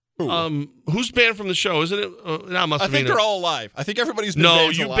 who's banned from the show? Isn't it? I think they're all alive. I think everybody's been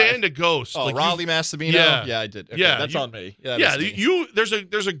banned. No, you banned a ghost. Oh, like Raleigh Massimino? Yeah, I did. Okay, yeah, that's on me. Yeah,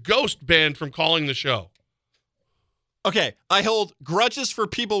 there's a ghost banned from calling the show. Okay, I hold grudges for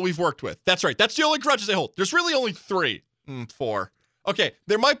people we've worked with. That's right. That's the only grudges I hold. There's really only 4. Okay,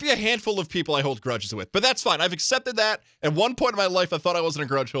 there might be a handful of people I hold grudges with, but that's fine. I've accepted that. At one point in my life, I thought I wasn't a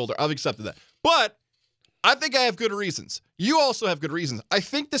grudge holder. I've accepted that. But I think I have good reasons. You also have good reasons. I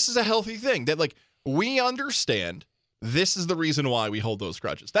think this is a healthy thing that, like, we understand this is the reason why we hold those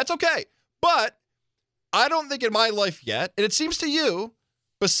grudges. That's okay. But I don't think in my life yet, and it seems to you,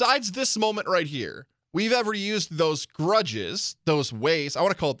 besides this moment right here, we've ever used those grudges, those ways, I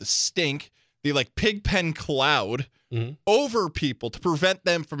want to call it the stink, the like pig pen cloud over people to prevent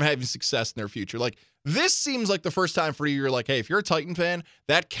them from having success in their future. Like, this seems like the first time for you, you're like, hey, if you're a Titan fan,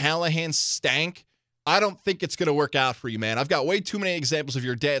 that Callahan stank, I don't think it's going to work out for you, man. I've got way too many examples of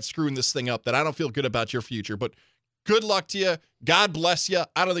your dad screwing this thing up that I don't feel good about your future, but good luck to you. God bless you.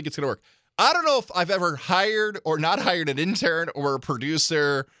 I don't think it's going to work. I don't know if I've ever hired or not hired an intern or a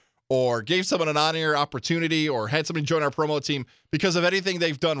producer or gave someone an on-air opportunity or had somebody join our promo team because of anything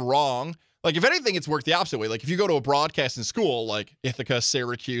they've done wrong. Like, if anything, it's worked the opposite way. Like, if you go to a broadcasting school like Ithaca,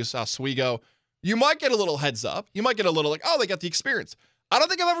 Syracuse, Oswego, you might get a little heads up. You might get a little like, oh, they got the experience. I don't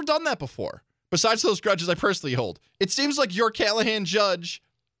think I've ever done that before. Besides those grudges I personally hold. It seems like your Callahan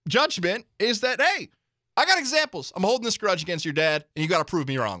judgment is that, hey, I got examples. I'm holding this grudge against your dad, and you got to prove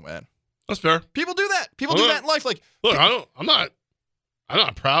me wrong, man. That's fair. People do that. People do that in life. Like, look, I'm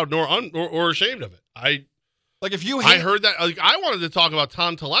not proud nor ashamed of it. I heard that. Like, I wanted to talk about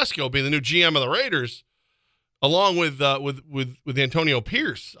Tom Telesco being the new GM of the Raiders, along with Antonio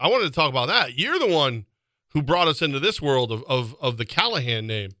Pierce. I wanted to talk about that. You're the one who brought us into this world of the Callahan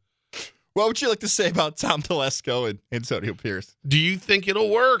name. What would you like to say about Tom Telesco and Antonio Pierce? Do you think it'll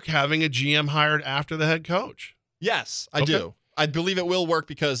work having a GM hired after the head coach? Yes, I do. I believe it will work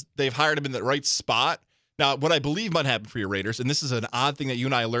because they've hired him in the right spot. Now, what I believe might happen for your Raiders, and this is an odd thing that you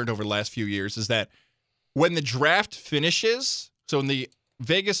and I learned over the last few years, is that when the draft finishes, so when the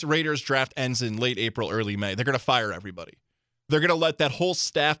Vegas Raiders draft ends in late April, early May, they're going to fire everybody. They're going to let that whole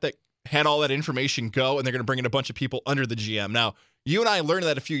staff that had all that information go, and they're going to bring in a bunch of people under the GM. Now, you and I learned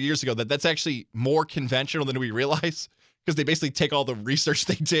that a few years ago, that's actually more conventional than we realize, because they basically take all the research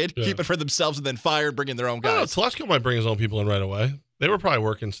they did, keep it for themselves, and then fire and bring in their own guys. Telesco might bring his own people in right away. They were probably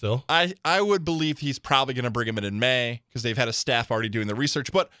working still. I would believe he's probably going to bring him in May because they've had a staff already doing the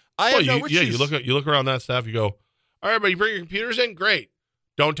research. But I have no issues. Yeah, you look around that staff, you go, all right, but you bring your computers in? Great.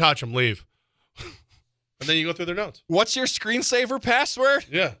 Don't touch them. Leave. And then you go through their notes. What's your screensaver password?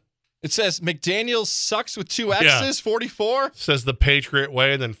 Yeah. It says McDaniels sucks with 2 X's, 44. It says the Patriot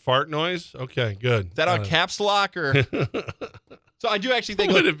way and then fart noise. Okay, good. Is that on caps lock or? So I do actually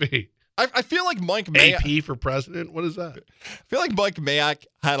think. What would it be? I feel like Mike Mayock. AP for president? What is that? I feel like Mike Mayock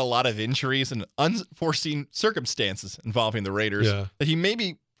had a lot of injuries and unforeseen circumstances involving the Raiders that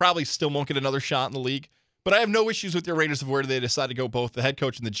he probably still won't get another shot in the league. But I have no issues with your Raiders of where they decide to go both the head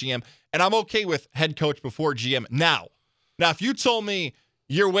coach and the GM. And I'm okay with head coach before GM now. Now, if you told me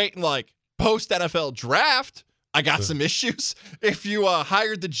you're waiting like post-NFL draft, I got some issues. If you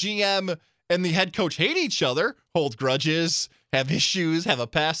hired the GM and the head coach hate each other, hold grudges, have issues, have a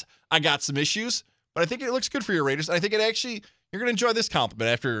past, I got some issues. But I think it looks good for your Raiders. I think you're going to enjoy this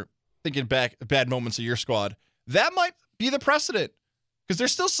compliment after thinking back bad moments of your squad. That might be the precedent. Because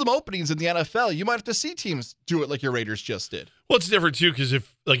there's still some openings in the NFL. You might have to see teams do it like your Raiders just did. Well, it's different too, because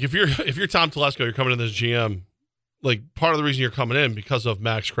if you're Tom Telesco, you're coming in as GM. Like, part of the reason you're coming in because of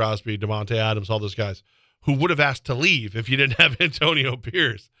Max Crosby, Devontae Adams, all those guys who would have asked to leave if you didn't have Antonio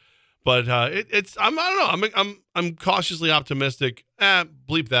Pierce. But I don't know. I'm cautiously optimistic.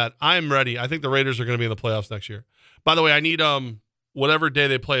 Bleep that. I'm ready. I think the Raiders are going to be in the playoffs next year. By the way, I need whatever day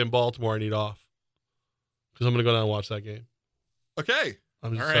they play in Baltimore, I need off because I'm going to go down and watch that game. Okay.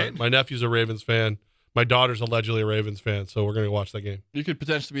 All right. My nephew's a Ravens fan. My daughter's allegedly a Ravens fan, so we're going to watch that game. You could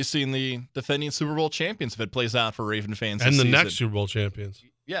potentially be seeing the defending Super Bowl champions if it plays out for Raven fans. And this season. Next Super Bowl champions.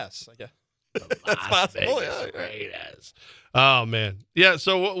 Yes. Yeah. That's possible. Raiders. Oh, man. Yeah,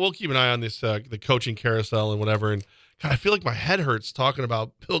 so we'll keep an eye on this, the coaching carousel and whatever. And God, I feel like my head hurts talking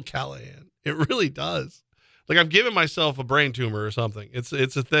about Bill Callahan. It really does. Like, I've given myself a brain tumor or something. It's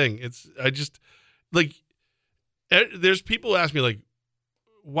a thing. There's people who ask me, like,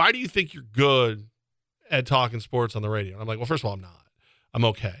 why do you think you're good at talking sports on the radio? And I'm like, well, first of all, I'm not. I'm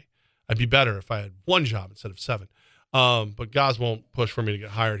okay. I'd be better if I had one job instead of 7. But guys won't push for me to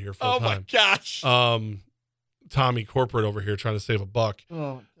get hired here full time. Oh, my gosh. Tommy corporate over here trying to save a buck.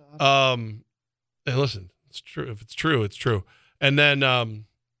 Oh, God. And listen, it's true. If it's true, it's true. And then,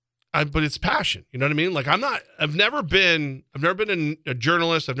 but it's passion. You know what I mean? Like, I've never been a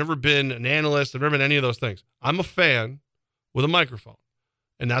journalist. I've never been an analyst. I've never been any of those things. I'm a fan with a microphone.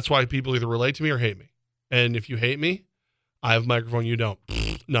 And that's why people either relate to me or hate me. And if you hate me, I have a microphone. You don't.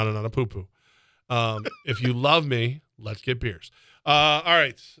 No, not a poo-poo. If you love me, let's get beers. All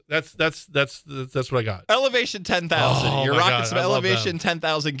right. That's what I got. Elevation 10,000. Oh, You're my rocking God, some I love Elevation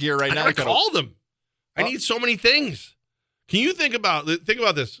 10,000 gear right I now. never called them. I need so many things. Can you think about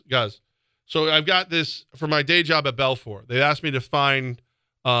this, guys? So I've got this for my day job at Belfour. They asked me to find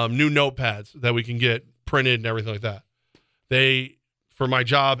new notepads that we can get printed and everything like that. For my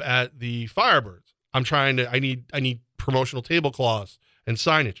job at the Firebirds, I need promotional tablecloths and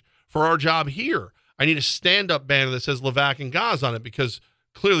signage. For our job here, I need a stand-up banner that says Levack and Gaz on it because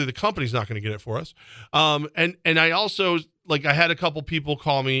clearly the company's not going to get it for us. And I also, I had a couple people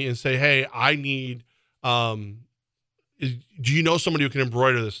call me and say, hey, I need, do you know somebody who can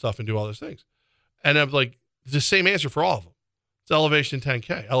embroider this stuff and do all those things? And I'm like, the same answer for all of them. It's Elevation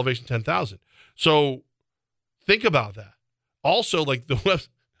 10K, Elevation 10,000. So think about that. Also,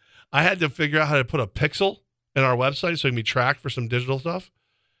 I had to figure out how to put a pixel in our website so it can be tracked for some digital stuff.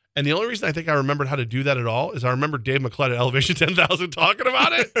 And the only reason I think I remembered how to do that at all is I remember Dave McClellan at Elevation 10,000 talking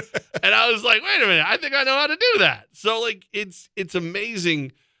about it. And I was like, wait a minute, I think I know how to do that. So, it's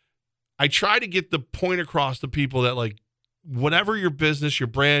amazing. I try to get the point across to people that, whatever your business, your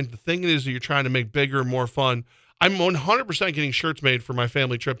brand, the thing is that you're trying to make bigger and more fun. I'm 100% getting shirts made for my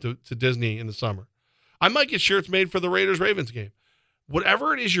family trip to Disney in the summer. I might get shirts made for the Raiders-Ravens game.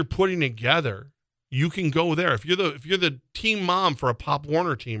 Whatever it is you're putting together, you can go there. If you're the team mom for a Pop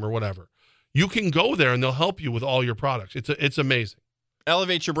Warner team or whatever, you can go there and they'll help you with all your products. It's amazing.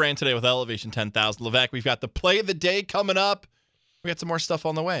 Elevate your brand today with Elevation 10,000. Levack, we've got the play of the day coming up. We got some more stuff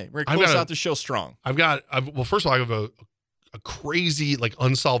on the way. We're going to close out the show strong. Well, first of all, I have a crazy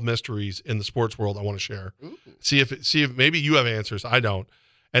unsolved mysteries in the sports world I want to share. Ooh. See if maybe you have answers. I don't.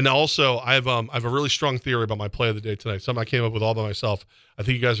 And also I have a really strong theory about my play of the day tonight. Something I came up with all by myself. I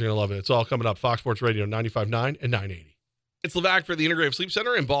think you guys are going to love it. It's all coming up. Fox Sports Radio 95.9 and 980. It's Levack for the Integrative Sleep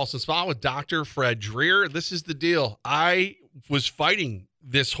Center in Boston Spa with Dr. Fred Dreer. This is the deal. I was fighting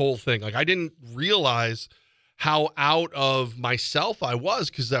this whole thing. I didn't realize how out of myself I was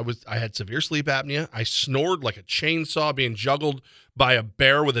because I had severe sleep apnea. I snored like a chainsaw being juggled by a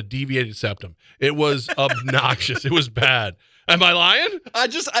bear with a deviated septum. It was obnoxious. It was bad. Am I lying? I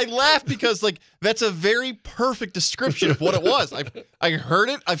laugh because that's a very perfect description of what it was. I heard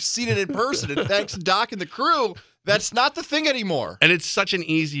it. I've seen it in person. And thanks to Doc and the crew, that's not the thing anymore. And it's such an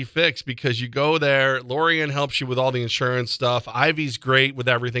easy fix because you go there. Lorian helps you with all the insurance stuff. Ivy's great with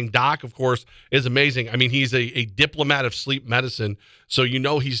everything. Doc, of course, is amazing. I mean, he's a diplomat of sleep medicine. So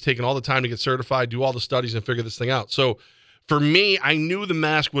he's taken all the time to get certified, do all the studies, and figure this thing out. So for me, I knew the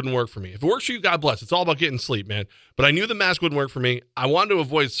mask wouldn't work for me. If it works for you, God bless. It's all about getting sleep, man. But I knew the mask wouldn't work for me. I wanted to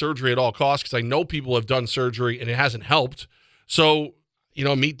avoid surgery at all costs because I know people have done surgery and it hasn't helped. So,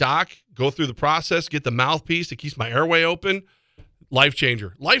 meet Doc, go through the process, get the mouthpiece that keeps my airway open. Life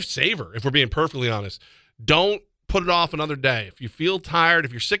changer. Life saver, if we're being perfectly honest. Don't put it off another day. If you feel tired,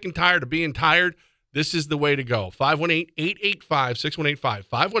 if you're sick and tired of being tired, this is the way to go.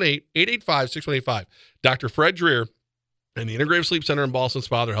 518-885-6185. 518-885-6185. Dr. Fred Dreer and the Integrative Sleep Center in Boston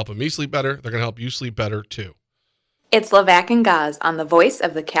Spa. They're helping me sleep better. They're going to help you sleep better, too. It's Levack and Gaz on the voice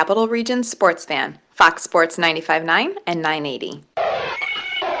of the Capital Region sports fan, Fox Sports 95.9 and 980. You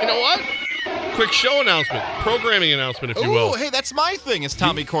know what? Quick show announcement, programming announcement, if you will. Oh, hey, that's my thing. It's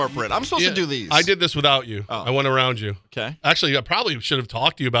Tommy Corporate. I'm supposed to do these. I did this without you. Oh. I went around you. Okay. Actually, I probably should have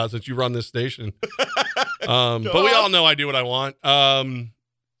talked to you about it since you run this station. But we all know I do what I want.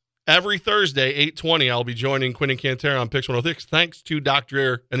 Every Thursday, 8:20, I'll be joining Quinn and Cantera on Pix 106, thanks to Dr.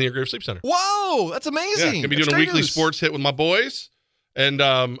 Dreer and the Integrative Sleep Center. Whoa, that's amazing. Yeah, going to be doing a weekly sports hit with my boys. And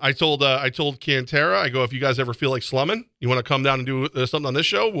I told Cantera, I go, if you guys ever feel like slumming, you want to come down and do something on this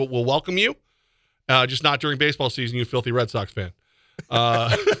show, we'll welcome you. Just not during baseball season, you filthy Red Sox fan.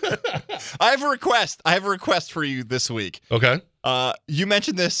 I have a request. I have a request for you this week. Okay. You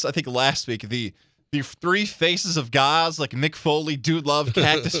mentioned this, I think, last week. The three faces of Gaz, like Mick Foley, Dude Love,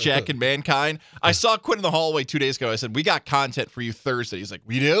 Cactus Jack, and Mankind. I saw Quinn in the hallway 2 days ago. I said, we got content for you Thursday. He's like,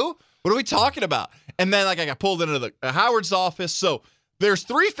 we do? What are we talking about? And then I got pulled into the Howard's office. So there's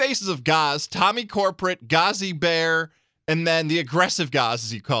three faces of Gaz: Tommy Corporate, Ghazi Bear, and then the aggressive Gaz,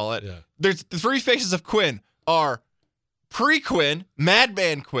 as you call it. Yeah. There's the three faces of Quinn are pre-Quinn,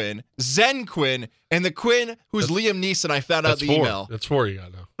 Madman Quinn, Zen Quinn, and the Quinn who's Liam Neeson. I found out the email. That's four you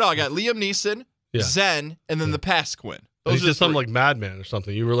got now. No, I got Liam Neeson, Zen, and then the past Quinn. He said something like Madman or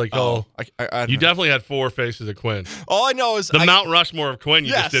something. You were like, I you definitely had four faces of Quinn. All I know is the Mount Rushmore of Quinn you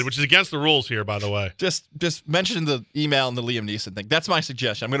Yes. just did, which is against the rules here, by the way. Just mention the email and the Liam Neeson thing. That's my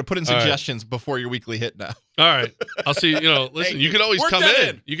suggestion. I'm going to put in suggestions before your weekly hit now. All right. I'll see. Listen, you can always come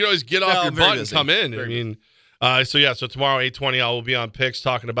in. You can always get off your butt and come in. Very I mean, so tomorrow, 8:20, I will be on Picks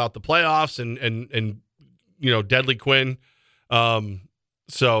talking about the playoffs and Deadly Quinn.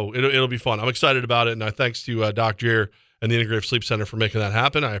 So it'll be fun. I'm excited about it, and thanks to Doc Gier and the Integrative Sleep Center for making that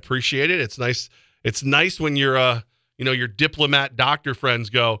happen. I appreciate it. It's nice. It's nice when your diplomat doctor friends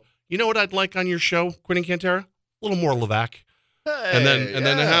go, you know what I'd like on your show, Quinn and Cantera? A little more Levack. And then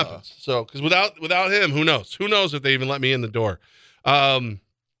it happens. So, because without him, who knows? Who knows if they even let me in the door? Going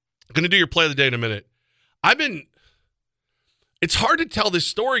to do your play of the day in a minute. It's hard to tell this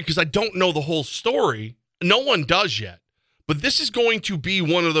story because I don't know the whole story. No one does yet. But this is going to be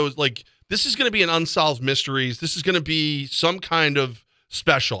one of those, this is going to be an Unsolved Mysteries. This is going to be some kind of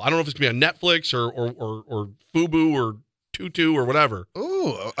special. I don't know if it's going to be on Netflix or Fubu or Tutu or whatever.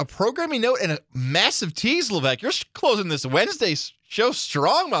 Ooh, a programming note and a massive tease, Levack. You're closing this Wednesday show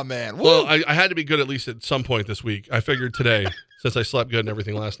strong, my man. Woo. Well, I had to be good at least at some point this week. I figured today, since I slept good and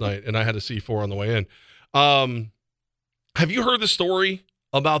everything last night, and I had a C4 on the way in. Have you heard the story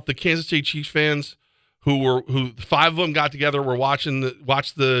about the Kansas City Chiefs fans who 5 of them got together, were watched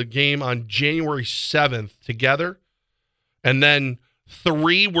the game on January 7th together, and then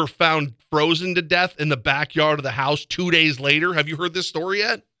 3 were found frozen to death in the backyard of the house 2 days later? Have you heard this story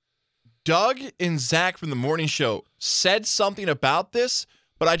yet? Doug and Zach from the morning show said something about this,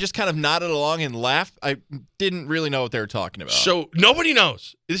 but I just kind of nodded along and laughed. I didn't really know what they were talking about. So nobody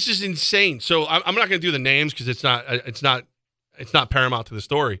knows. This is insane. So I'm not going to do the names because it's not paramount to the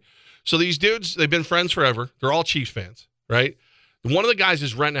story. So these dudes, they've been friends forever. They're all Chiefs fans, right? One of the guys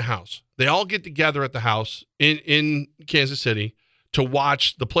is renting a house. They all get together at the house in Kansas City to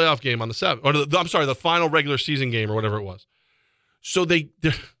watch the playoff game on the 7th. Or the final regular season game or whatever it was. So no,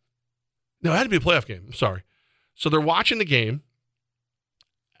 it had to be a playoff game. I'm sorry. So they're watching the game.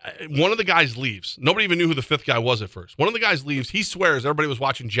 One of the guys leaves. Nobody even knew who the 5th guy was at first. One of the guys leaves. He swears everybody was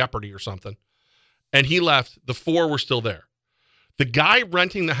watching Jeopardy or something. And he left. The 4 were still there. The guy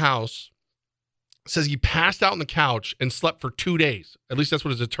renting the house says he passed out on the couch and slept for 2 days. At least that's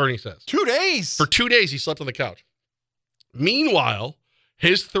what his attorney says. 2 days? For 2 days, he slept on the couch. Meanwhile,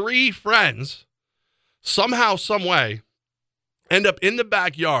 his 3 friends, somehow, some way, end up in the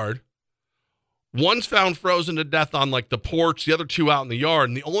backyard. One's found frozen to death on the porch, the other 2 out in the yard.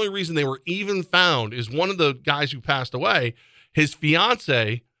 And the only reason they were even found is one of the guys who passed away, his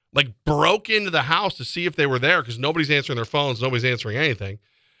fiance, broke into the house to see if they were there because nobody's answering their phones, nobody's answering anything,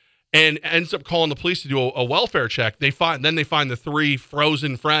 and ends up calling the police to do a welfare check. They find the 3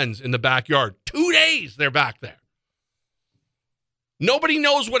 frozen friends in the backyard. 2 days they're back there. Nobody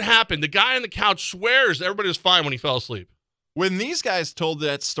knows what happened. The guy on the couch swears everybody was fine when he fell asleep. When these guys told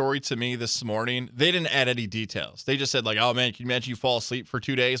that story to me this morning, they didn't add any details. They just said oh man, can you imagine you fall asleep for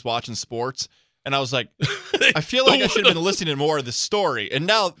 2 days watching sports? And I was like, I feel like I should have been listening to more of the story. And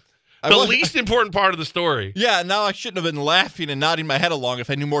now the least important part of the story. Yeah, now I shouldn't have been laughing and nodding my head along if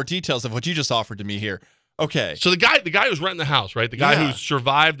I knew more details of what you just offered to me here. Okay. So the guy who's renting the house, right? The guy who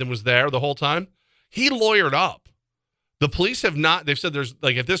survived and was there the whole time, he lawyered up. The police have not, they've said there's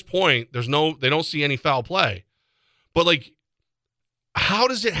at this point, they don't see any foul play. But how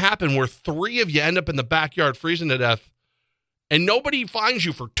does it happen where 3 of you end up in the backyard freezing to death and nobody finds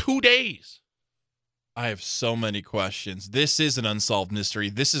you for 2 days? I have so many questions. This is an unsolved mystery.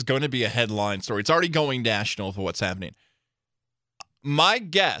 This is going to be a headline story. It's already going national for what's happening. My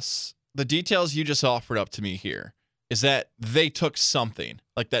guess, the details you just offered up to me here, is that they took something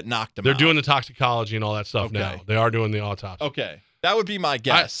that knocked them out. They're doing the toxicology and all that stuff now. They are doing the autopsy. Okay. That would be my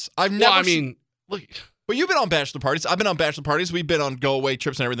guess. Look. But you've been on bachelor parties. I've been on bachelor parties. We've been on go-away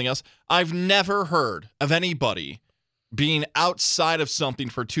trips and everything else. I've never heard of anybody being outside of something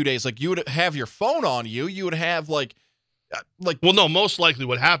for 2 days. You would have your phone on you. You would have well, no, most likely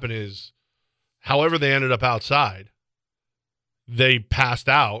what happened is, however they ended up outside, they passed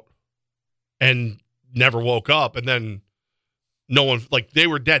out and never woke up. And then no one, they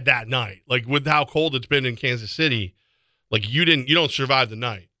were dead that night. With how cold it's been in Kansas City, you don't survive the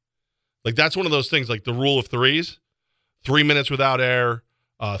night. That's one of those things, the rule of 3s, 3 minutes without air,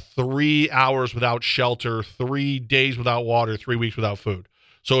 3 hours without shelter, 3 days without water, 3 weeks without food.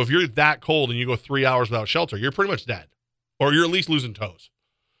 So if you're that cold and you go 3 hours without shelter, you're pretty much dead, or you're at least losing toes.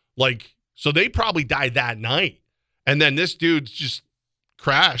 So they probably died that night. And then this dude's just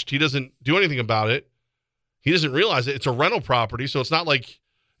crashed. He doesn't do anything about it. He doesn't realize it. It's a rental property. So it's not like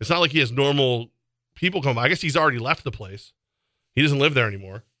he has normal people come. I guess he's already left the place. He doesn't live there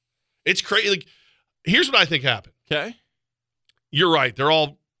anymore. It's crazy. Here's what I think happened. Okay. You're right. They're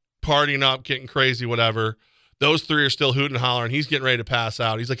all partying up, getting crazy, whatever. Those 3 are still hooting and hollering. He's getting ready to pass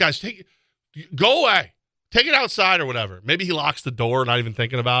out. He's like, guys, go away. Take it outside or whatever. Maybe he locks the door, not even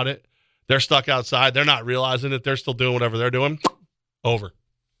thinking about it. They're stuck outside. They're not realizing it. They're still doing whatever they're doing. Over.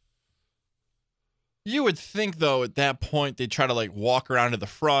 You would think, though, at that point, they'd try to, like, walk around to the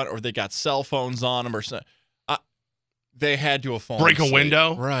front, or they got cell phones on them or something. They had to have fallen Break a asleep.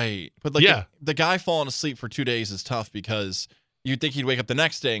 window? Right. But, like, Yeah. the guy falling asleep for 2 days is tough because you'd think he'd wake up the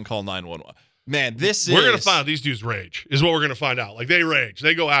next day and call 911. Man, We're going to find out these dudes rage, is what we're going to find out. Like, they rage.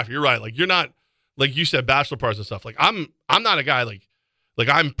 They go after. You're right. Like, you're not, like you said, bachelor parties and stuff. Like, I'm not a guy, like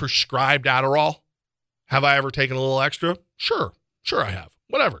I'm prescribed Adderall. Have I ever taken a little extra? Sure I have.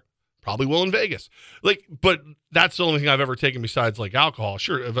 Whatever. Probably will in Vegas. Like, but that's the only thing I've ever taken besides, like, alcohol.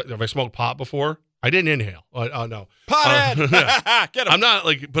 Sure, have I smoked pot before? I didn't inhale. No. Pothead! Yeah. Get him. I'm not,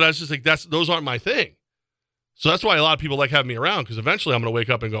 like, but I was just like, those aren't my thing. So that's why a lot of people like having me around, because eventually I'm going to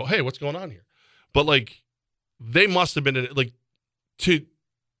wake up and go, hey, what's going on here? But, like, they must have been, like, to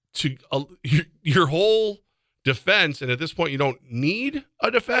your whole defense, and at this point you don't need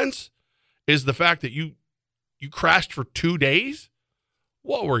a defense, is the fact that you crashed for 2 days.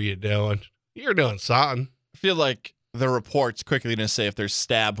 What were you doing? You're doing something. I feel like the report's quickly going to say if there's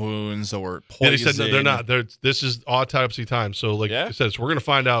stab wounds or poison. Yeah, they said no, they're not. This is autopsy time. So, like I said, we're going to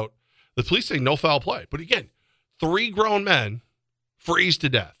find out. The police say no foul play. But again, 3 grown men freeze to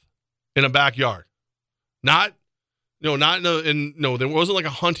death in a backyard. There wasn't like a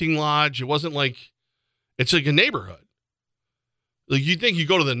hunting lodge. It wasn't like, it's like a neighborhood. Like, you think you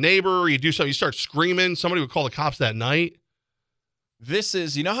go to the neighbor, you do something, you start screaming, somebody would call the cops that night. This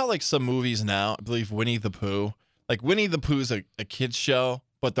is, you know how like some movies now, I believe Winnie the Pooh, like Winnie the Pooh's a kid's show,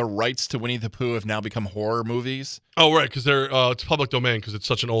 but the rights to Winnie the Pooh have now become horror movies. Oh, right, because they're it's public domain because it's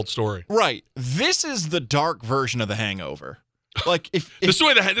such an old story. Right. This is the dark version of The Hangover. Like if this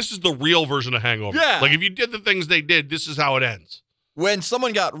is the real version of Hangover. Yeah. Like, if you did the things they did, this is how it ends. when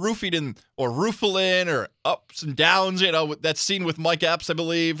someone got roofied in or roofing or ups and downs, you know, that scene with Mike Epps, I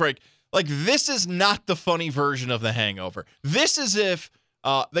believe, right? Like, this is not the funny version of The Hangover. This is if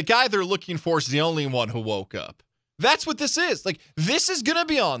the guy they're looking for is the only one who woke up. That's what this is. Like, this is going to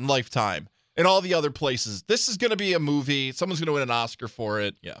be on Lifetime and all the other places. This is going to be a movie. Someone's going to win an Oscar for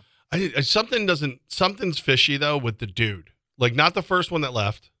it. Yeah. Something's fishy, though, with the dude. Like, not the first one that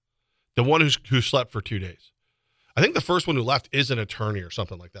left. The one who slept for 2 days. I think the first one who left is an attorney or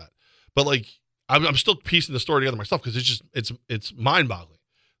something like that. But, like, I'm still piecing the story together myself because it's mind-boggling.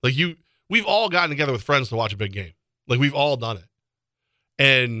 Like, we've all gotten together with friends to watch a big game. Like, we've all done it.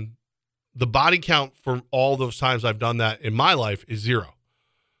 And the body count for all those times I've done that in my life is 0.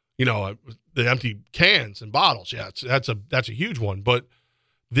 You know, the empty cans and bottles. Yeah, that's a huge one. But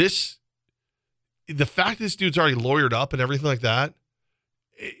the fact this dude's already lawyered up and everything like that,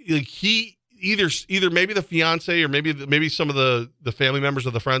 like, he either maybe the fiance or maybe some of the family members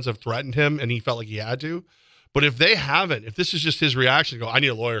of the friends have threatened him and he felt like he had to. But if they haven't, if this is just his reaction, go, I need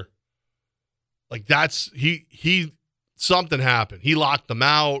a lawyer. Like, that's he something happened. He locked them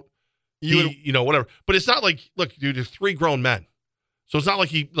out. Whatever. But it's not like, look, dude, there's 3 grown men. So it's not like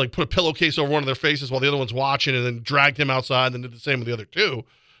he like put a pillowcase over one of their faces while the other one's watching and then dragged him outside and then did the same with the other 2.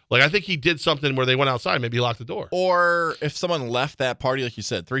 Like, I think he did something where they went outside. Maybe he locked the door. Or if someone left that party, like you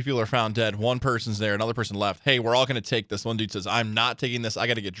said, 3 people are found dead. 1 person's there. Another person left. Hey, we're all going to take this. One dude says, I'm not taking this. I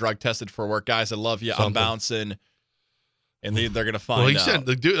got to get drug tested for work. Guys, I love you. I'm bouncing. And they're going to find out. Well, he said,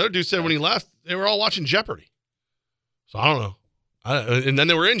 the dude said when he left, they were all watching Jeopardy. So I don't know. And then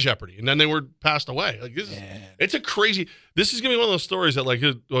they were in Jeopardy. And then they were passed away. Like, it's a crazy. This is going to be one of those stories that, like,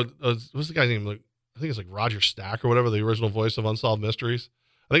 what's the guy's name? Like, I think it's like Roger Stack or whatever, the original voice of Unsolved Mysteries.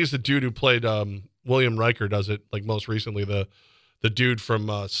 I think it's the dude who played William Riker does it, like, most recently, the dude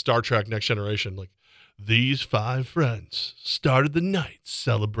from Star Trek Next Generation. Like, these 5 friends started the night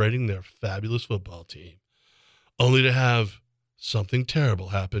celebrating their fabulous football team, only to have something terrible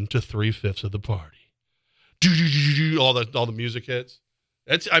happen to 3/5 of the party. All the music hits.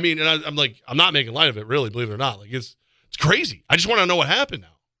 I'm like, I'm not making light of it, really, believe it or not. Like, it's crazy. I just want to know what happened now.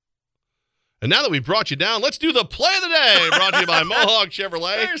 And now that we've brought you down, let's do the play of the day, brought to you by Mohawk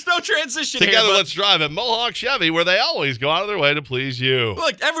Chevrolet. There's no transition Together, here. let's drive at Mohawk Chevy, where they always go out of their way to please you.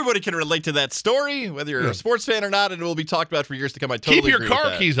 Look, everybody can relate to that story, whether you're a sports fan or not, and it will be talked about for years to come. I totally Keep your agree with car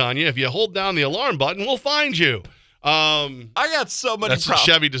that. keys on you. If you hold down the alarm button, we'll find you. I got so many problems.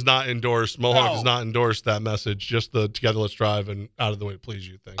 Chevy does not endorse, Mohawk does not endorse that message, just the together let's drive and out of the way to please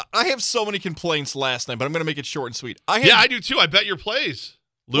you thing. I have so many complaints last night, but I'm going to make it short and sweet. I do too. I bet your plays.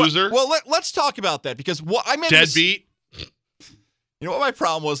 Loser. Well, let's talk about that because I made deadbeat. You know what my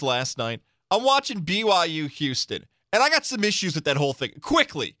problem was last night? I'm watching BYU Houston, and I got some issues with that whole thing.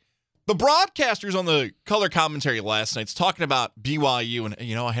 Quickly, the broadcasters on the color commentary last night's talking about BYU, and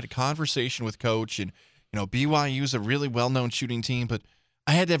I had a conversation with Coach, and BYU is a really well-known shooting team, but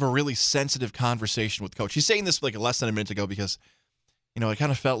I had to have a really sensitive conversation with Coach. He's saying this like less than a minute ago because, I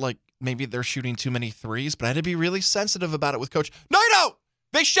kind of felt like maybe they're shooting too many threes, but I had to be really sensitive about it with Coach. No!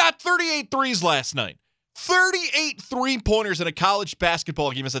 They shot 38 threes last night. 38 three-pointers in a college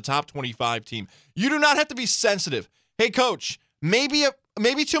basketball game as a top 25 team. You do not have to be sensitive. Hey, Coach, maybe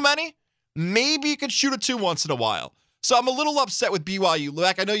too many? Maybe you could shoot a 2 once in a while. So I'm a little upset with BYU.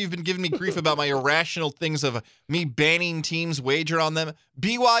 Levack, I know you've been giving me grief about my irrational things of me banning teams, wager on them.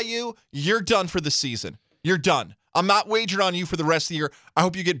 BYU, you're done for the season. You're done. I'm not wagering on you for the rest of the year. I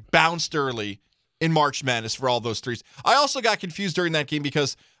hope you get bounced early in March Madness for all those threes. I also got confused during that game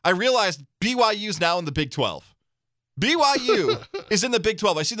because I realized BYU's now in the Big 12. BYU is in the Big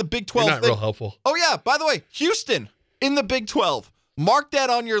 12. I see the Big 12 You're not real helpful. Oh, yeah. By the way, Houston in the Big 12. Mark that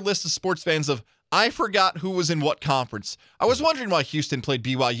on your list of sports fans of I forgot who was in what conference. I was wondering why Houston played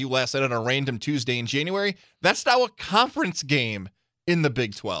BYU last night on a random Tuesday in January. That's now a conference game in the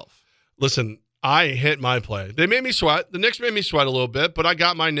Big 12. Listen, I hit my play. They made me sweat. The Knicks made me sweat a little bit, but I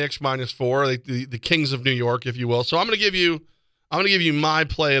got my Knicks -4, the Kings of New York, if you will. So I'm going to give you my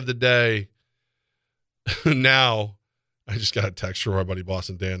play of the day. Now, I just got a text from our buddy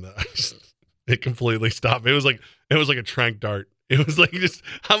Boston Dan that it completely stopped. It was like a trank dart. It was like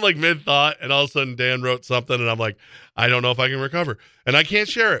I'm like mid-thought, and all of a sudden Dan wrote something, and I'm like, I don't know if I can recover. And I can't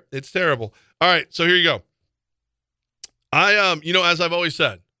share it. It's terrible. All right, so here you go. As I've always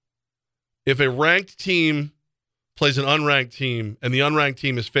said, if a ranked team plays an unranked team and the unranked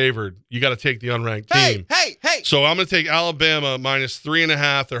team is favored, you got to take the unranked team. Hey! So I'm going to take Alabama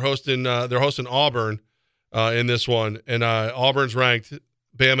 -3.5. They're hosting Auburn in this one, and Auburn's ranked.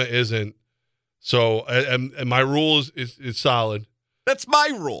 Bama isn't. So, and my rule is solid. That's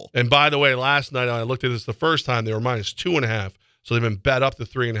my rule. And by the way, last night I looked at this the first time, they were -2.5. So they've been bet up to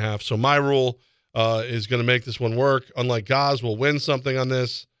 3.5. So my rule is going to make this one work. Unlike Gaz, we'll win something on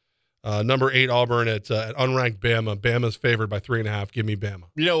this. Number 8 Auburn at unranked Bama. Bama's favored by 3.5. Give me Bama.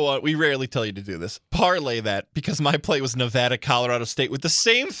 You know what? We rarely tell you to do this. Parlay that because my play was Nevada, Colorado State with the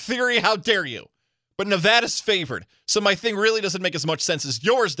same theory. How dare you? But Nevada's favored. So my thing really doesn't make as much sense as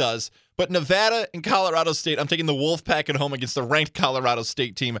yours does. But Nevada and Colorado State, I'm taking the Wolfpack at home against the ranked Colorado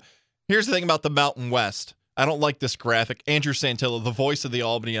State team. Here's the thing about the Mountain West. I don't like this graphic. Andrew Santillo, the voice of the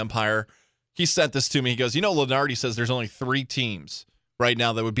Albany Empire, he sent this to me. He goes, Lenardi says there's only 3 teams right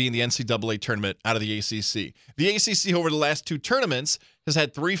now that would be in the NCAA tournament out of the ACC. The ACC over the last 2 tournaments has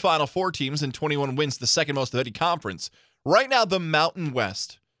had 3 Final Four teams and 21 wins, the second most of any conference. Right now, the Mountain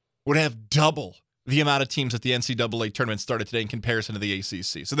West would have double the amount of teams at the NCAA tournament started today in comparison to the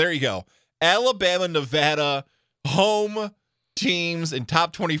ACC. So there you go. Alabama, Nevada, home teams in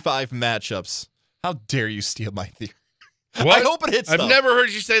top 25 matchups. How dare you steal my theory? What? I hope it hits, though. I've never heard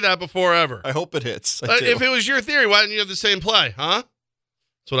you say that before, ever. I hope it hits. If it was your theory, why didn't you have the same play, huh?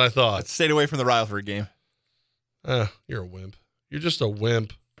 That's what I thought. Stayed away from the rivalry game. You're a wimp. You're just a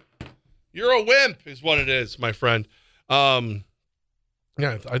wimp. You're a wimp is what it is, my friend.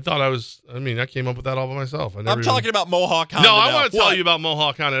 Yeah, I thought I came up with that all by myself. I'm talking about Mohawk Honda. No, I now. want to tell you about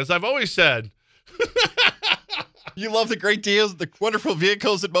Mohawk Honda. As I've always said. You love the great deals, the wonderful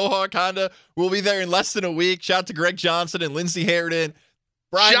vehicles at Mohawk Honda. We'll be there in less than a week. Shout out to Greg Johnson and Lindsey Harridan,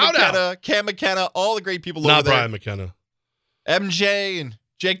 Brian McKenna, Cam McKenna, all the great people over there. Not Brian McKenna. MJ and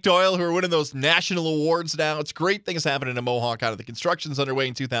Jake Doyle, who are winning those national awards now. It's great things happening in Mohawk Honda. The construction's underway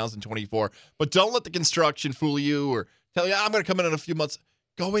in 2024. But don't let the construction fool you or tell you, I'm going to come in a few months.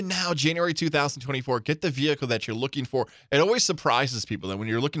 Go in now, January 2024. Get the vehicle that you're looking for. It always surprises people that when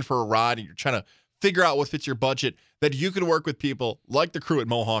you're looking for a ride and you're trying to figure out what fits your budget, that you can work with people like the crew at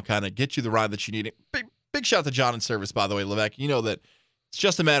Mohawk Honda, get you the ride that you need. Big shout out to John in service, by the way, Levack. You know that it's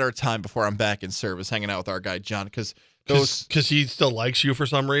just a matter of time before I'm back in service hanging out with our guy, John, because he still likes you for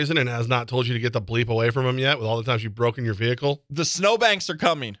some reason and has not told you to get the bleep away from him yet with all the times you've broken your vehicle. The snowbanks are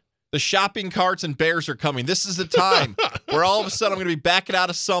coming. The shopping carts and bears are coming. This is the time where all of a sudden I'm going to be backing out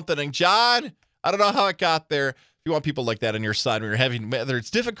of something. And John, I don't know how it got there. If you want people like that on your side when you're having, whether it's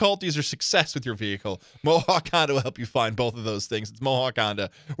difficulties or success with your vehicle, Mohawk Honda will help you find both of those things. It's Mohawk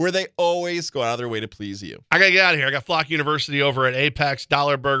Honda, where they always go out of their way to please you. I got to get out of here. I got Flock University over at Apex,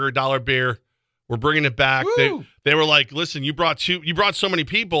 $1 burger, $1 beer. We're bringing it back. They were like, listen, you brought so many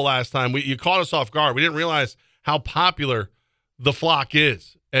people last time. You caught us off guard. We didn't realize how popular the Flock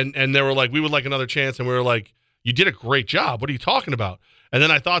is. And they were like, we would like another chance. And we were like, you did a great job. What are you talking about? And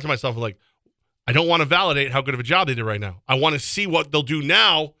then I thought to myself, like, I don't want to validate how good of a job they did right now. I want to see what they'll do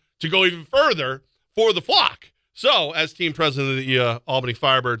now to go even further for the Flock. So as team president of the Albany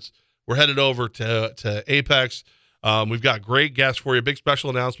Firebirds, we're headed over to Apex. We've got great guests for you. Big special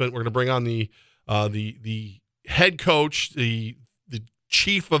announcement. We're going to bring on the head coach, the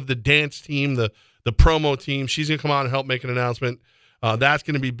chief of the dance team, the promo team. She's going to come on and help make an announcement. That's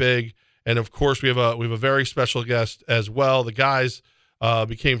going to be big. And of course, we have a very special guest as well. The guys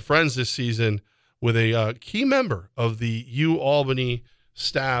became friends this season with a key member of the U Albany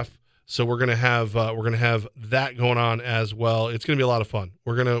staff. So we're gonna have that going on as well. It's gonna be a lot of fun.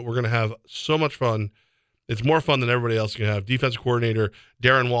 We're gonna have so much fun. It's more fun than everybody else can have. Defensive coordinator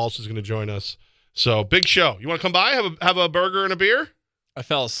Darren Walsh is gonna join us. So big show. You want to come by? Have a burger and a beer? I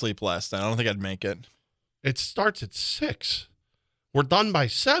fell asleep last night. I don't think I'd make it. It starts at 6. We're done by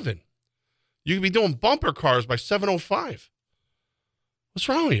 7. You could be doing bumper cars by 7:05. What's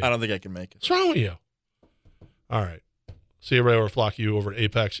wrong with you? I don't think I can make it. What's wrong with you? All right. See everybody over at Flock U over at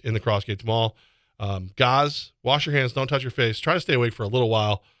Apex in the Crossgates Mall. Guys, wash your hands. Don't touch your face. Try to stay awake for a little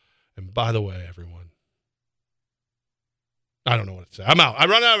while. And by the way, everyone, I don't know what to say. I'm out. I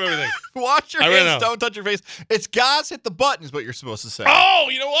run out of everything. Wash your hands. Don't touch your face. It's guys hit the button is what you're supposed to say. Oh,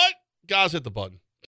 you know what? Guys, hit the button.